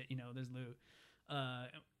 bullshit, you know, there's loot. And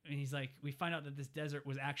he's like, we find out that this desert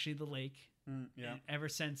was actually the lake. And ever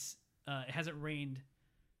since, it hasn't rained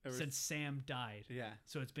since Sam died. Yeah.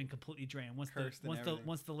 So it's been completely drained. Once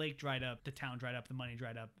the lake dried up, the town dried up, the money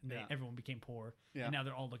dried up, and everyone became poor. Yeah. And now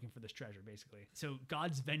they're all looking for this treasure, basically. So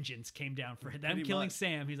God's vengeance came down for them killing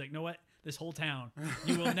Sam. He's like, know what? This whole town,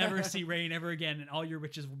 you will never see rain ever again, and all your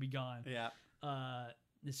riches will be gone. Yeah.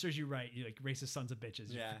 It serves you right. You like racist sons of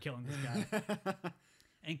bitches for killing this guy.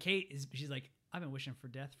 And Kate she's like, I've been wishing for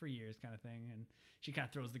death for years, kind of thing. And she kind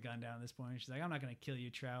of throws the gun down at this point. She's like, I'm not going to kill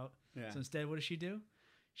you, Trout. Yeah. So instead, what does she do?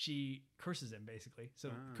 She curses him, basically.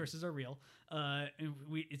 So curses are real. And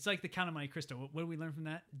it's like the Count of Monte Cristo. What do we learn from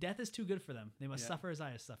that? Death is too good for them. They must suffer as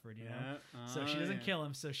I have suffered, you know? So she doesn't kill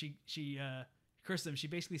him. So she curses him. She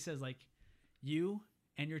basically says, like, you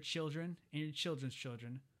and your children and your children's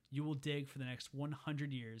children, you will dig for the next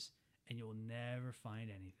 100 years, and you will never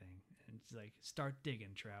find anything. And she's like, start digging,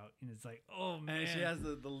 Trout. And it's like, oh, man. And she has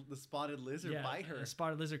the spotted lizard bite her. The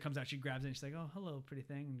spotted lizard comes out. She grabs it, and she's like, oh, hello, pretty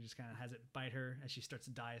thing. And just kind of has it bite her as she starts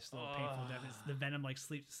to die a slow, painful death. The venom like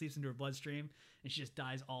sleeps into her bloodstream, and she just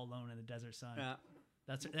dies all alone in the desert sun. Yeah.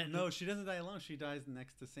 No, she doesn't die alone. She dies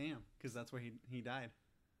next to Sam, because that's where he died.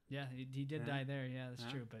 Yeah, he did die there. Yeah,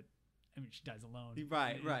 that's true. But, I mean, she dies alone.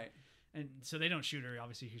 Right. And so they don't shoot her,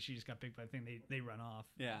 obviously, because she just got big by the thing. They run off.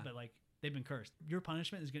 Yeah. But, like, they've been cursed. Your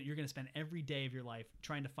punishment is you're gonna spend every day of your life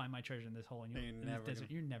trying to find my treasure in this hole, and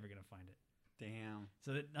you're never gonna find it. Damn.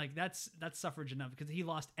 So that's suffrage enough, because he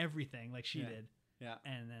lost everything like she did. Yeah.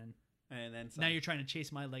 And then now you're trying to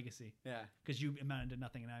chase my legacy. Yeah. Because you amounted to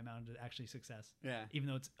nothing and I amounted to actually success. Yeah. Even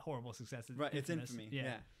though it's horrible success. It's infamy.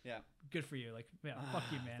 Yeah. Good for you. Like, fuck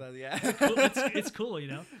you, man. So, yeah. It's cool, you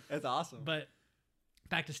know. It's awesome. But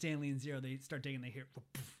back to Stanley and Zero, they start digging. They hear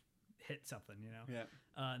hit something, you know. Yeah.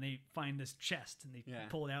 And they find this chest and they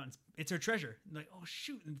pull it out, and it's her treasure. And like, oh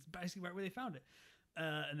shoot! And it's basically right where they found it.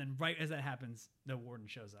 And then right as that happens, the warden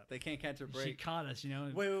shows up. They can't catch her break. She caught us, you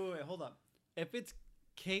know. Wait, hold up. If it's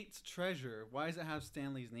Kate's treasure, why does it have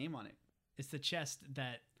Stanley's name on it? It's the chest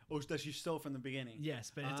that. Oh, that she stole from the beginning.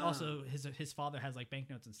 Yes, but it's also his father has like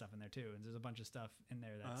banknotes and stuff in there too, and there's a bunch of stuff in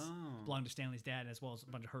there that's belonged to Stanley's dad, as well as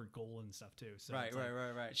a bunch of her gold and stuff too. So right.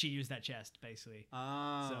 She used that chest basically.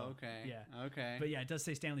 Oh, so, okay. Yeah. Okay. But yeah, it does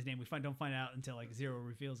say Stanley's name. We don't find out until like Zero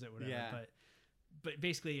reveals it, whatever. Yeah. But but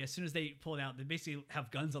basically, as soon as they pull it out, they basically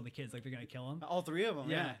have guns on the kids, like they're gonna kill them. All three of them.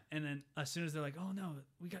 Yeah. And then as soon as they're like, "Oh no,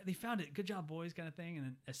 they found it. Good job, boys," kind of thing. And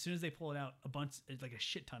then as soon as they pull it out, it's like a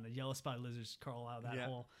shit ton of yellow spotted lizards crawl out of that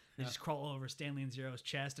hole. They just crawl all over Stanley and Zero's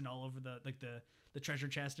chest and all over the treasure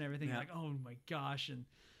chest and everything. You're like, oh my gosh! And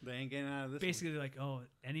they ain't getting out of this. Basically, they're like, oh,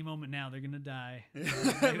 any moment now they're gonna die.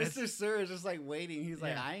 Mr. Sir is just like waiting. He's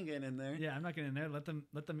like, I ain't getting in there. Yeah, I'm not getting in there. Let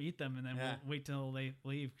them eat them, and then we'll wait till they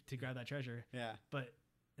leave to grab that treasure. Yeah. But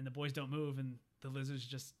and the boys don't move, and the lizards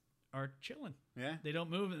just are chilling. Yeah. They don't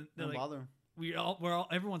move, and they're don't like, bother them.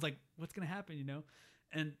 Everyone's like, what's gonna happen, you know?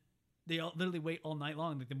 And they all literally wait all night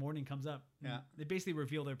long. Like the morning comes up. Yeah. They basically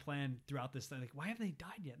reveal their plan throughout this thing. Like, why haven't they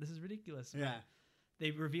died yet? This is ridiculous. Yeah. They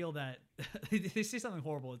reveal that they say something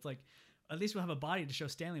horrible. It's like, at least we'll have a body to show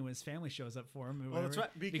Stanley when his family shows up for him. Or well, that's right.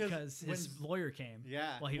 Because his lawyer came.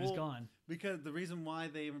 Yeah. While he was gone. Because the reason why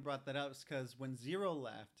they even brought that up is because when Zero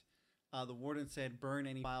left, the warden said, burn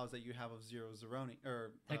any files that you have of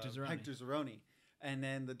Hector Zeroni. And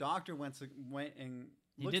then the doctor went and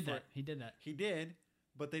looked for it. He did that. He did,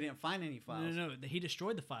 but they didn't find any files. No. He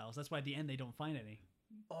destroyed the files. That's why at the end they don't find any.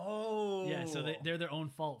 Oh. Yeah, so they're their own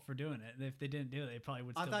fault for doing it. If they didn't do it, they probably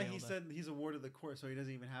would still I thought he said he's a ward of the court, so he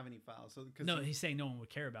doesn't even have any files. So, he's saying no one would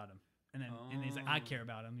care about him. And then and he's like, I care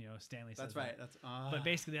about him. You know, Stanley says that's right. But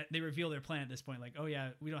basically, they reveal their plan at this point. Like, oh yeah,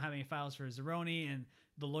 we don't have any files for Zeroni, and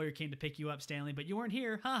the lawyer came to pick you up, Stanley, but you weren't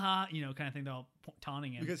here. Ha ha. You know, kind of thing. They're all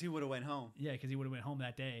taunting him because he would have went home. Yeah, because he would have went home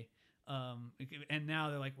that day. And now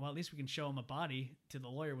they're like, well, at least we can show him a body to the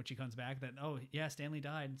lawyer when she comes back. That Stanley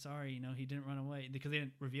died. Sorry, you know, he didn't run away, because they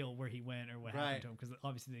didn't reveal where he went or what happened to him, because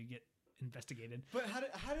obviously they get investigated. But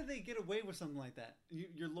how did they get away with something like that?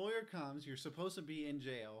 Your lawyer comes, you're supposed to be in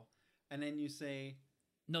jail, and then you say,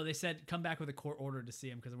 no, they said come back with a court order to see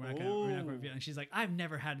him, because we're not going to reveal. And she's like, I've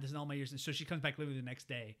never had this in all my years. And so she comes back literally the next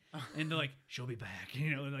day, and they're like, she'll be back.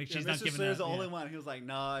 You know, like she's not giving up. The only one. He was like,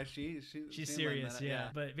 no, she's serious. Yeah.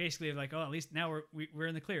 But basically, like, at least now we're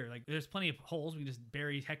in the clear. Like, there's plenty of holes. We can just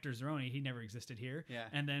bury Hector Zeroni. He never existed here. Yeah.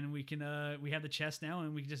 And then we can we have the chest now,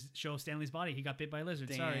 and we can just show Stanley's body. He got bit by a lizard.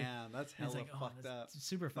 Damn, Sorry. That's hella fucked up.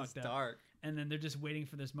 Super fucked up. Dark. And then they're just waiting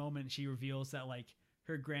for this moment. She reveals that like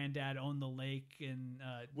her granddad owned the lake, and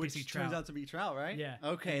which turns out to be trout, right? Yeah.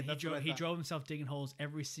 Okay. He drove himself digging holes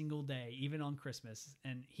every single day, even on Christmas,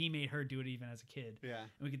 and he made her do it even as a kid. Yeah. And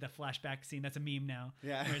we get that flashback scene. That's a meme now.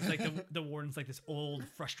 Yeah. Where it's like the warden's like this old,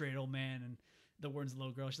 frustrated old man, and the warden's a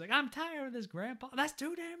little girl. She's like, I'm tired of this, Grandpa. That's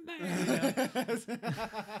too damn bad. You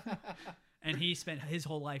know? And he spent his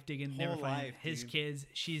whole life digging, never finding his kids.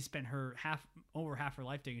 She's spent over half her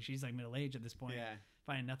life digging. She's like middle aged at this point. Yeah.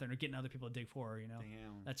 Finding nothing, or getting other people to dig for her, you know.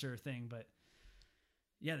 Damn. That's her thing. But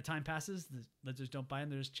yeah, the time passes, the lizards don't bite him,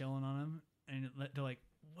 they're just chilling on him, and they're like,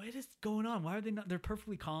 what is going on? Why are they not? They're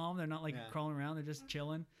perfectly calm. They're not like crawling around. They're just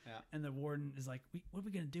chilling. Yeah. And the warden is like, what are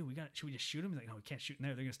we gonna do? Should we just shoot him? He's like, no, we can't shoot in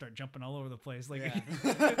there. They're gonna start jumping all over the place. Like,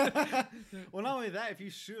 well, not only that, if you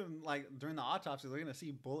shoot them like during the autopsy, they're gonna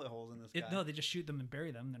see bullet holes in this guy. No, they just shoot them and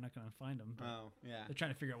bury them. They're not gonna find them. They're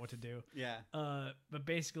trying to figure out what to do. Yeah. But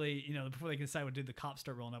basically, you know, before they can decide what to do, the cops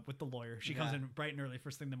start rolling up with the lawyer. She comes in bright and early,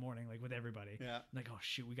 first thing in the morning, like with everybody. Yeah. Like, oh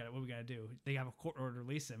shoot, what we gotta do? They have a court order to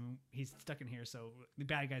release him. He's stuck in here, so the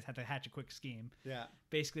bad guys have to hatch a quick scheme. Yeah.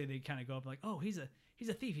 Basically, they kind of go up like, oh, he's a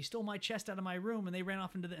thief. He stole my chest out of my room, and they ran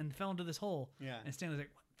off and fell into this hole. Yeah. And Stanley's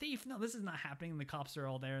like, what, thief? No, this is not happening. And the cops are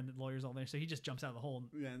all there, and the lawyer's all there, so he just jumps out of the hole.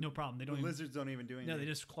 Yeah. No problem. They don't. Lizards don't even do anything. No, they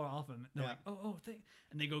just claw off him. They're like,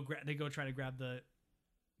 and they go try to grab the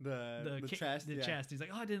chest. The chest. He's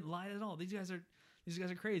like, oh, I didn't lie at all. These guys are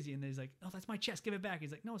crazy. And he's like, oh, that's my chest. Give it back.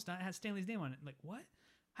 He's like, no, it's not. It has Stanley's name on it. I'm like, what?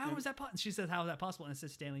 How is that possible? She says, how is that possible? And it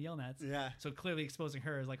says Stanley Yelnats. Yeah. So clearly exposing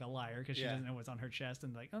her as like a liar, because she doesn't know what's on her chest.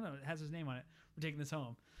 And like, oh no, it has his name on it. We're taking this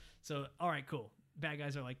home. So, all right, cool. Bad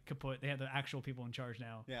guys are like kaput. They have the actual people in charge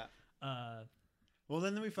now. Yeah. Well,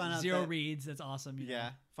 then we find out Zero reads. That's awesome. You know?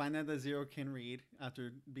 Find out that Zero can read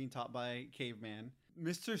after being taught by Caveman.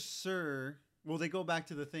 Mr. Sir. Well, they go back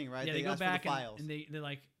to the thing, right? Yeah, they go back for the files. and they're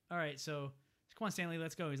like, all right, so come on, Stanley,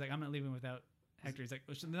 let's go. He's like, I'm not leaving without Hector. He's like,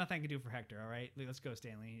 there's nothing I can do for Hector, all right? Let's go,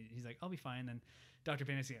 Stanley. He's like, I'll be fine. Then Dr.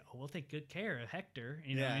 Panic is like, oh, we'll take good care of Hector.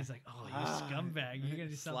 You know, and he's like, oh, you scumbag. You're going to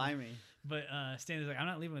do something. Slimy. But Stanley's like, I'm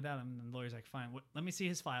not leaving without him. And the lawyer's like, fine. Let me see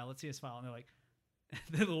his file. Let's see his file. And they're like,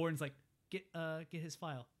 the warden's like, get his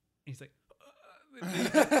file. And he's like,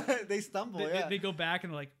 they stumble. They go back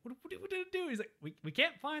and they're like, what did it do? He's like, we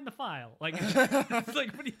can't find the file. Like, it's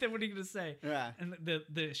like, what are you going to say? Yeah. And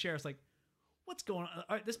the sheriff's like, what's going on?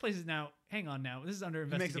 All right, this place is now. Hang on, now this is under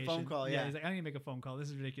investigation. He makes a phone call. Yeah, he's like, I need to make a phone call. This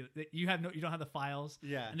is ridiculous. You don't have the files.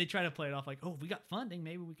 Yeah. And they try to play it off like, oh, we got funding.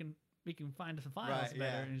 Maybe we can we can find the files Right,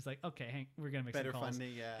 better. yeah. And he's like, okay, Hank, we're gonna make Better some calls.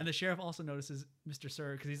 funding, yeah. And the sheriff also notices Mr.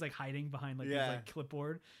 Sir because he's like hiding behind like Yeah. his like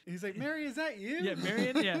clipboard. He's like, Mary, is that you? Yeah,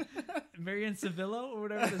 Marion. Yeah, Marion Civillo or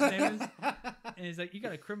whatever his name is. And he's like, you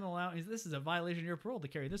got a criminal out. This is a violation of your parole to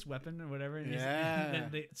carry this weapon or whatever. And Yeah.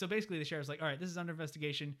 so basically, the sheriff's like, all right, this is under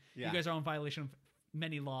investigation. Yeah. You guys are in violation of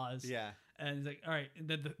many laws. Yeah. And he's like, all right. And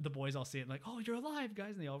then the boys all see it like, oh, you're alive,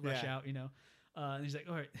 guys. And they all rush Yeah. out, you know. And he's like,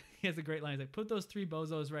 all right. He has a great line. He's like, put those 3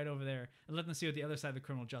 bozos right over there and let them see what the other side of the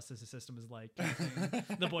criminal justice system is like. kind of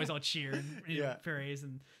thing. The boys all cheer and Yeah. praise.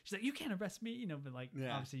 And she's like, you can't arrest me, you know, but like,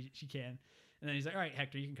 Yeah. obviously she can. And then he's like, all right,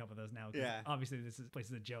 Hector, you can come with us now. 'Cause Yeah. obviously place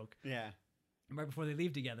is a joke. Yeah. And right before they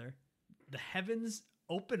leave together, the heavens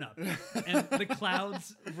open up and the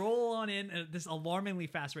clouds roll on in at this alarmingly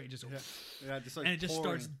fast rate. Just Yeah, just like and it just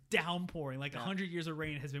pouring. starts downpouring. Like Yeah. 100 years of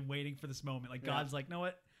rain has been waiting for this moment. Like Yeah. God's like, know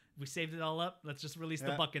what? We saved it all up. Let's just release the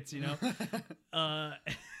Yeah. buckets, you know?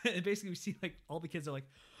 And basically we see like all the kids are like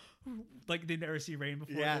they never see rain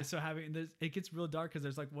before. Yeah. They're so happy. And it gets real dark because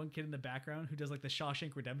there's like one kid in the background who does like the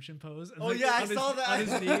Shawshank Redemption pose. And, Oh, like, yeah, I on his- saw that. On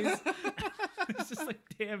his knees. It's just like,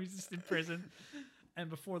 damn, he's just in prison. And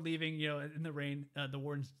before leaving, you know, in the rain, the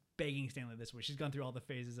warden's begging Stanley this way. She's gone through all the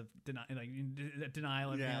phases of denial and Yeah,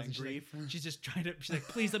 everything else. And grief. she's just trying to. She's like,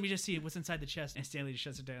 please let me just see what's inside the chest. And Stanley just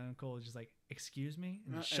shuts it down cold. Just like, excuse me,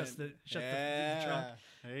 and shuts the trunk.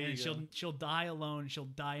 There you And go. she'll die alone. She'll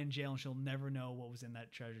die in jail, and she'll never know what was in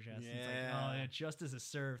that treasure chest. It's like, oh, yeah, justice is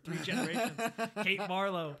served. 3 generations. Kate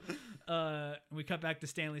Marlowe. We cut back to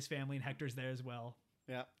Stanley's family, and Hector's there as well.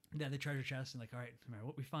 Yeah. Yeah, the treasure chest, and like, all right, no matter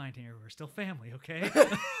what we find here, we're still family, okay?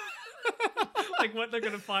 Like what they're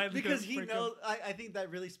gonna find Because he knows. I think that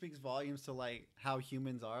really speaks volumes to like how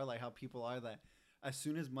humans are, like how people are. That as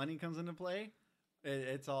soon as money comes into play,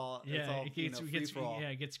 it's all it gets free-for-all.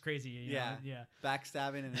 it gets crazy. You know? Yeah.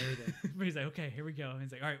 Backstabbing and everything. But he's like, okay, here we go. And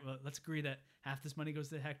he's like, all right, well, let's agree that half this money goes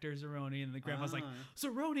to Hector Zeroni, and the grandma's like,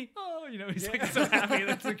 Zeroni, oh, you know, he's like so happy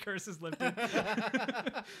that the curse is lifted.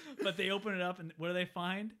 But they open it up, and what do they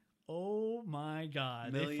find? Oh my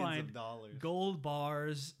God! Millions they find of dollars. gold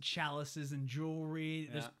bars, chalices, and jewelry.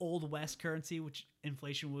 There's Yeah. Old West currency, which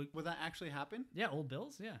inflation would. Would that actually happen? Yeah, old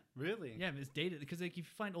bills. Yeah. Really? Yeah, but it's dated because like if you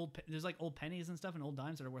find there's like old pennies and stuff and old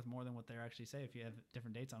dimes that are worth more than what they actually say if you have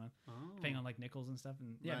different dates on them, Oh. depending on like nickels and stuff.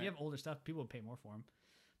 And yeah, if Right. you have older stuff, people would pay more for them.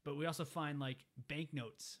 But we also find like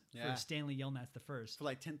banknotes Yeah. for Stanley Yelnats the first. For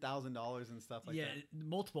like $10,000 and stuff like yeah, that.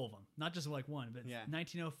 multiple of them, not just like one, but Yeah.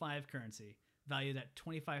 1905 currency valued at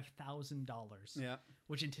 $25,000. Yeah.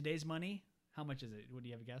 Which in today's money, how much is it? What do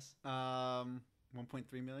you have a guess?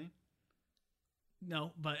 1.3 million.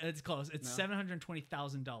 No, but it's close. It's No?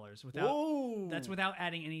 $720,000 without. Whoa. That's without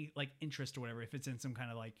adding any like interest or whatever. If it's in some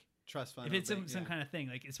kind of like. trust fund. If or it's bank, some yeah. kind of thing,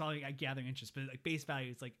 like it's probably like gathering interest, but like base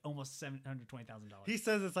value is like almost $720,000. He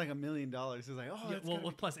says it's like $1 million. He's like, oh, Yeah, it's well, gonna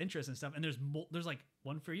with plus interest and stuff, and there's like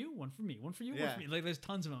one for you, one for me, one for you, one Yeah. for me. Like there's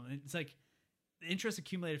tons of them. And it's like the interest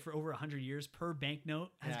accumulated for over 100 years per banknote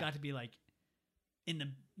has Yeah. got to be like in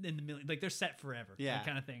the million. Like they're set forever. Yeah. Like,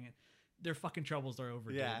 kind of thing. Their fucking troubles are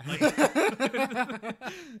over. Yeah. Dude.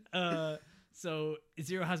 Like, so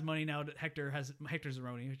Zero has money now. Hector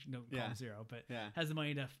Zeroni, which you don't call Yeah. him Zero, but Yeah. has the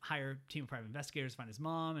money to hire a team of private investigators to find his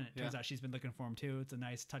mom, and it turns Yeah. out she's been looking for him too. It's a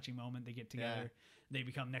nice, touching moment. They get together. Yeah. They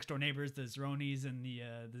become next door neighbors, the Zeronis and the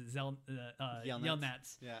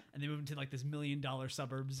Yelnats. Yeah. And they move into like this $1 million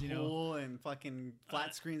suburbs, you know. Pool and fucking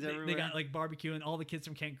flat screens everywhere. They got like barbecue, and all the kids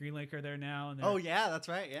from Kent Green Lake are there now. And Oh yeah, that's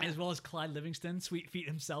right. Yeah. as well as Clyde Livingston, Sweet Feet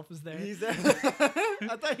himself is there. He's there.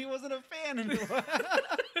 I thought he wasn't a fan anymore.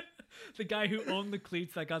 The guy who owned the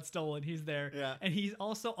cleats that got stolen, he's there. Yeah. And he's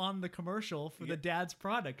also on the commercial for the dad's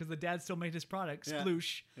product because the dad still made his product, Yeah.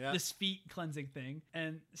 Sploosh, Yeah. this feet cleansing thing.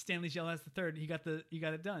 And Stanley's Yelnats the third, he got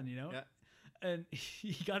it done, you know. Yeah. And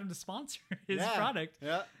he got him to sponsor his Yeah. product.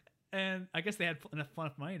 Yeah. And I guess they had enough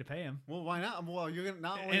money to pay him. Well, why not? Well, you're gonna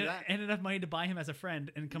not only And, that. and enough money to buy him as a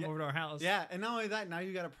friend and come Yeah. over to our house. Yeah, and not only that, now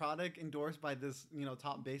you got a product endorsed by this,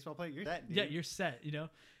 top baseball player. You're set, dude. Yeah, you're set, you know.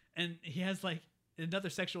 And he has like another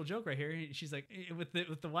sexual joke right here. She's like with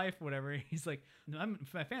the wife or whatever. He's like, no,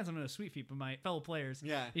 for my fans, I'm gonna Sweet Feet, but my fellow players,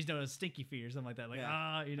 Yeah. he's known as Stinky Feet or something like that. Like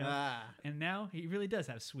Yeah. you know. Ah. And now he really does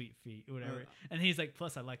have sweet feet or whatever. And he's like,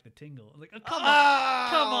 plus I like the tingle. I'm like, oh, Oh,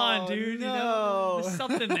 come on, dude. No. You know, there's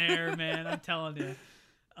something there, man. I'm telling you.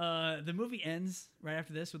 The movie ends right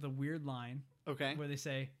after this with a weird line Okay. where they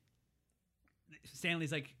say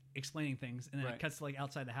Stanley's like explaining things, and then it Right. cuts to like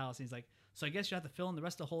outside the house, and he's like, "So I guess you have to fill in the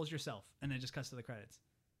rest of the holes yourself," and then it just cuts to the credits.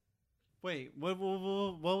 Wait, what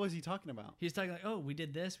was he talking about? He's talking like, "Oh, we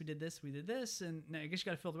did this, and now I guess you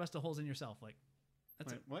got to fill the rest of the holes in yourself." Like,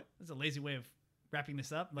 that's Wait, what? that's a lazy way of wrapping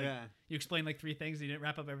this up. Like you explained like 3 things, and you didn't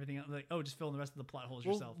wrap up everything up. Like, oh, just fill in the rest of the plot holes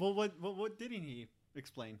yourself. Well, what didn't he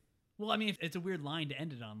explain? Well, I mean, it's a weird line to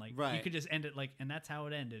end it on. Like, you could just end it like, and that's how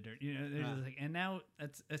it ended, or like, and now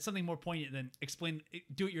that's something more poignant than explain.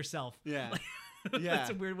 Do it yourself. Yeah, like, yeah. That's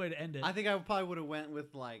a weird way to end it. I think I probably would have went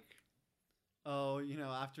with like, oh,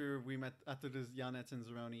 after this Janet and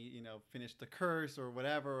Zeroni, finished the curse or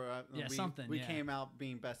whatever. We came out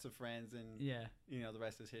being best of friends, and the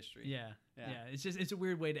rest is history. Yeah. It's a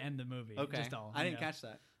weird way to end the movie. Okay, just I didn't catch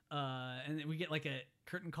that. And then we get like a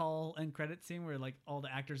curtain call and credit scene where like all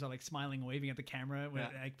the actors are like smiling, waving at the camera when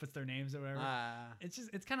it like puts their names or whatever.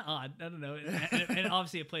 It's kind of odd. I don't know. And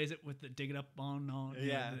obviously it plays it with the "Dig It Up" on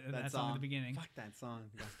that song at the beginning. Fuck that song.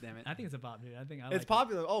 Gosh damn it. I think it's a pop, dude. It's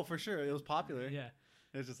popular. Oh, for sure. It was popular. Yeah.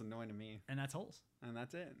 It was just annoying to me. And that's Holes. And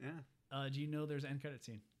that's it. Yeah. Do you know there's an end credit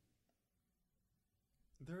scene?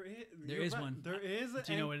 There is. There is one. There is.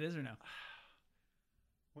 Do you know what it is or no?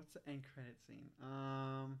 What's the end credit scene?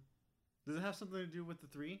 Does it have something to do with the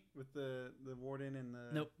 3, with the warden and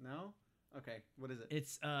the? Nope. No. Okay. What is it?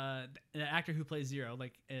 It's the actor who plays Zero.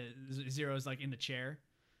 Like Zero is like in the chair.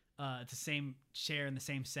 It's the same chair in the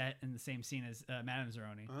same set in the same scene as Madame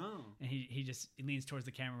Zeroni. Oh. And he leans towards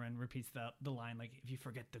the camera and repeats the line like, "If you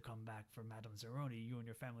forget to come back for Madame Zeroni, you and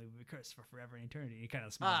your family will be cursed for forever and eternity." He kind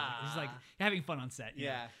of smiles. He's like having fun on set.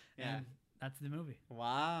 Yeah. Yeah. And that's the movie.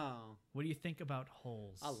 Wow. What do you think about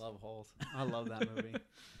Holes? I love Holes. I love that movie.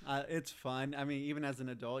 It's fun. I mean, even as an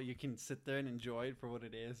adult, you can sit there and enjoy it for what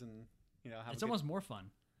it is, and have. It's almost more fun.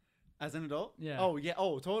 As an adult? Yeah. Oh yeah.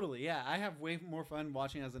 Oh, totally. Yeah. I have way more fun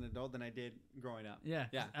watching as an adult than I did growing up. Yeah.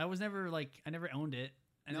 Yeah. I was never I never owned it.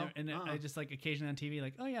 I just like occasionally on TV,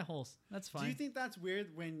 like, oh yeah, Holes. That's fine. Do you think that's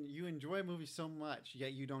weird when you enjoy a movie so much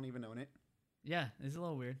yet you don't even own it? Yeah, it's a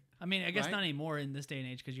little weird. I mean, I guess not anymore in this day and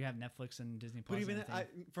age because you have Netflix and Disney Plus. But even a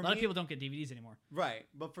lot of people don't get DVDs anymore. Right,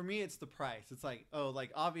 but for me, it's the price. It's like,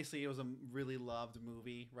 obviously it was a really loved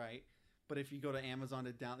movie, right? But if you go to Amazon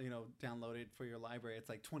to download it for your library, it's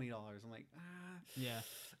like $20. I'm like, yeah,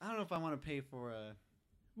 I don't know if I want to pay for a.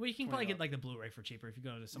 Well, you can probably get like the Blu-ray for cheaper if you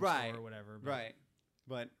go to some store or whatever. Right,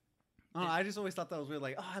 but. I just always thought that was weird.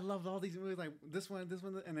 Like, I loved all these movies, like this one,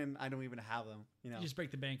 and then I don't even have them. You just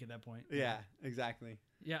break the bank at that point. Yeah, exactly.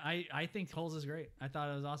 Yeah, I think Holes is great. I thought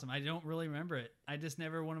it was awesome. I don't really remember it. I just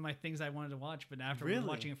never one of my things I wanted to watch, but after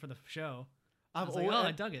watching it for the show, I was like,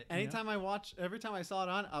 I dug it. Every time I saw it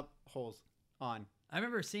on, Holes on. I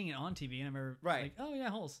remember seeing it on TV, and I remember like, oh yeah,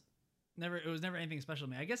 Holes. It was never anything special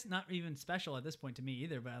to me. I guess not even special at this point to me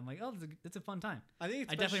either. But I'm like, oh, it's a fun time. I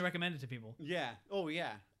definitely recommend it to people. Yeah. Oh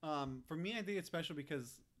yeah. For me, I think it's special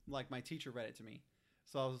because like my teacher read it to me,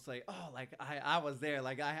 so I was like, oh, like I was there.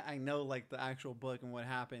 Like I know like the actual book and what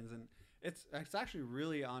happens, and it's actually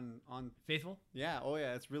really on faithful. Yeah. Oh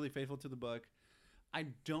yeah. It's really faithful to the book. I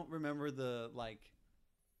don't remember the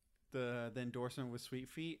endorsement with Sweet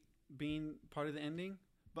Feet being part of the ending.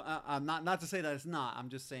 But I'm not to say that it's not. I'm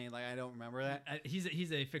just saying like I don't remember that.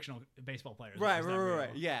 He's a fictional baseball player. Right.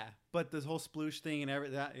 Yeah, but this whole sploosh thing and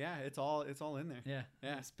everything. Yeah, it's all in there. Yeah.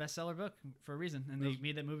 It's a bestseller book for a reason, and they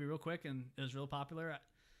made that movie real quick, and it was real popular.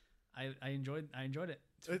 I enjoyed it.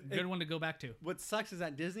 It's a good one to go back to. What sucks is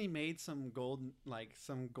that Disney made some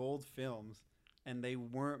gold films, and they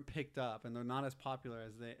weren't picked up, and they're not as popular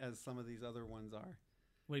as some of these other ones are.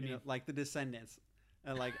 What do you mean? Like The Descendants,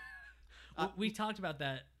 and like. Well, we talked about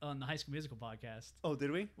that on the High School Musical podcast. Oh,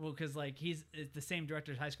 did we? Well, because like it's the same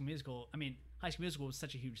director as High School Musical. I mean, High School Musical was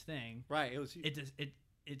such a huge thing. Right. It was huge.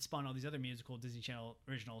 It spawned all these other musical Disney Channel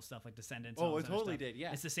original stuff like Descendants. Oh, it totally did.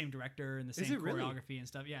 Yeah. It's the same director and the same choreography and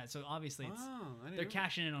stuff. Yeah. So obviously, they're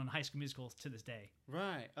cashing in on High School Musicals to this day.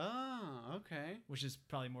 Right. Oh, okay. Which is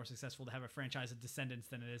probably more successful to have a franchise of Descendants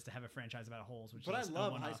than it is to have a franchise about Holes. But I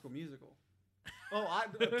love High School Musical. Oh,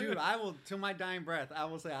 dude, I will, to my dying breath, I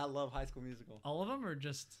will say I love High School Musical. All of them, or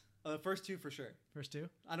just the first 2 for sure. First 2.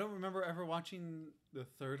 I don't remember ever watching the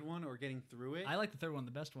third one or getting through it. I like the third one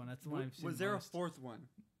the best one. That's the one I've seen. Was there a fourth one?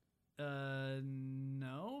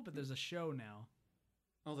 No, but there's a show now.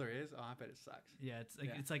 Oh, there is. Oh, I bet it sucks. Yeah,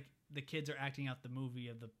 it's like the kids are acting out the movie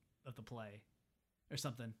of the play, or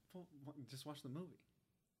something. Well, just watch the movie.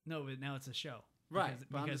 No, but now it's a show. Right.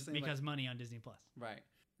 Because money on Disney Plus. Right.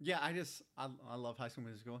 Yeah, I love High School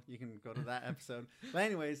Musical. You can go to that episode. But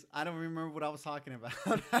anyways, I don't remember what I was talking about.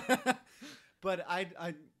 But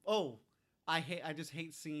I just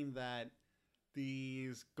hate seeing that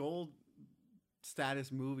these gold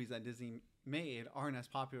status movies that Disney made aren't as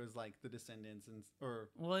popular as like The Descendants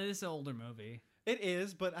well, it is an older movie. It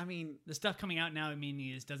is, but I mean, The stuff coming out now, I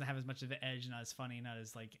mean, doesn't have as much of an edge, not as funny, not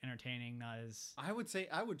as like entertaining, not as. I would say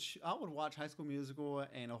I would watch High School Musical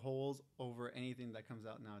and Holes over anything that comes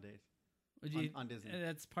out nowadays on Disney.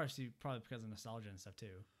 That's partially probably because of nostalgia and stuff too.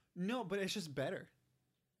 No, but it's just better.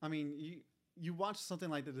 I mean, you watch something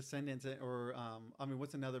like The Descendants, or I mean,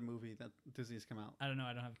 what's another movie that Disney's come out? I don't know.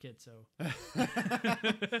 I don't have kids, so.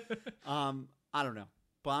 I don't know,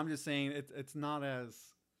 but I'm just saying it's not as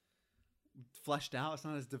fleshed out. It's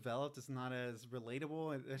not as developed. It's not as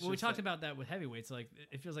relatable. We talked about that with Heavyweights. Like,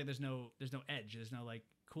 it feels like there's no edge. There's no like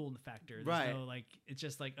cool factor. There's right. no like. It's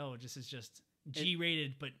just like, oh, it's just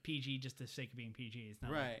G-rated, but PG just to sake of being PG. It's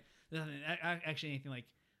not right. Like, actually anything like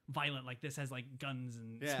violent like this has like guns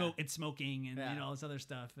and smoking and all this other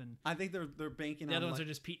stuff. And I think they're banking the on other ones like, are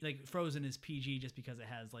just like Frozen is PG just because it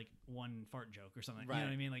has like one fart joke or something. Right. You know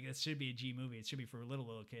what I mean? Like, it should be a G movie. It should be for little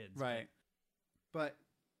kids. Right. But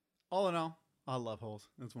all in all, I love Holes.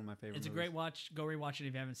 It's one of my favorite. It's movies. a great watch. Go rewatch it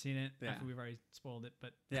if you haven't seen it. Yeah. After we've already spoiled it,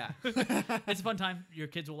 but yeah, it's a fun time. Your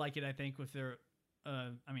kids will like it, I think, with their.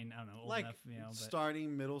 I mean, I don't know, old like enough, but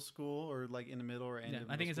starting middle school or like in the middle or end. Yeah,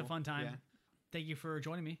 of I think it's a school. fun time. Yeah. Thank you for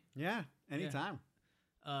joining me. Yeah, anytime.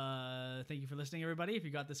 Thank you for listening, everybody. If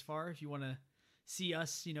you got this far, if you want to see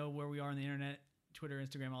us, where we are on the internet, Twitter,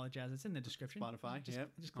 Instagram, all that jazz, it's in the description. Spotify, Just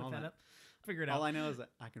click all that that. up. Figure it out. All I know is that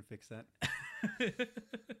I can fix that.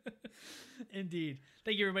 Indeed.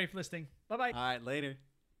 Thank you, everybody, for listening. Bye-bye. All right, later.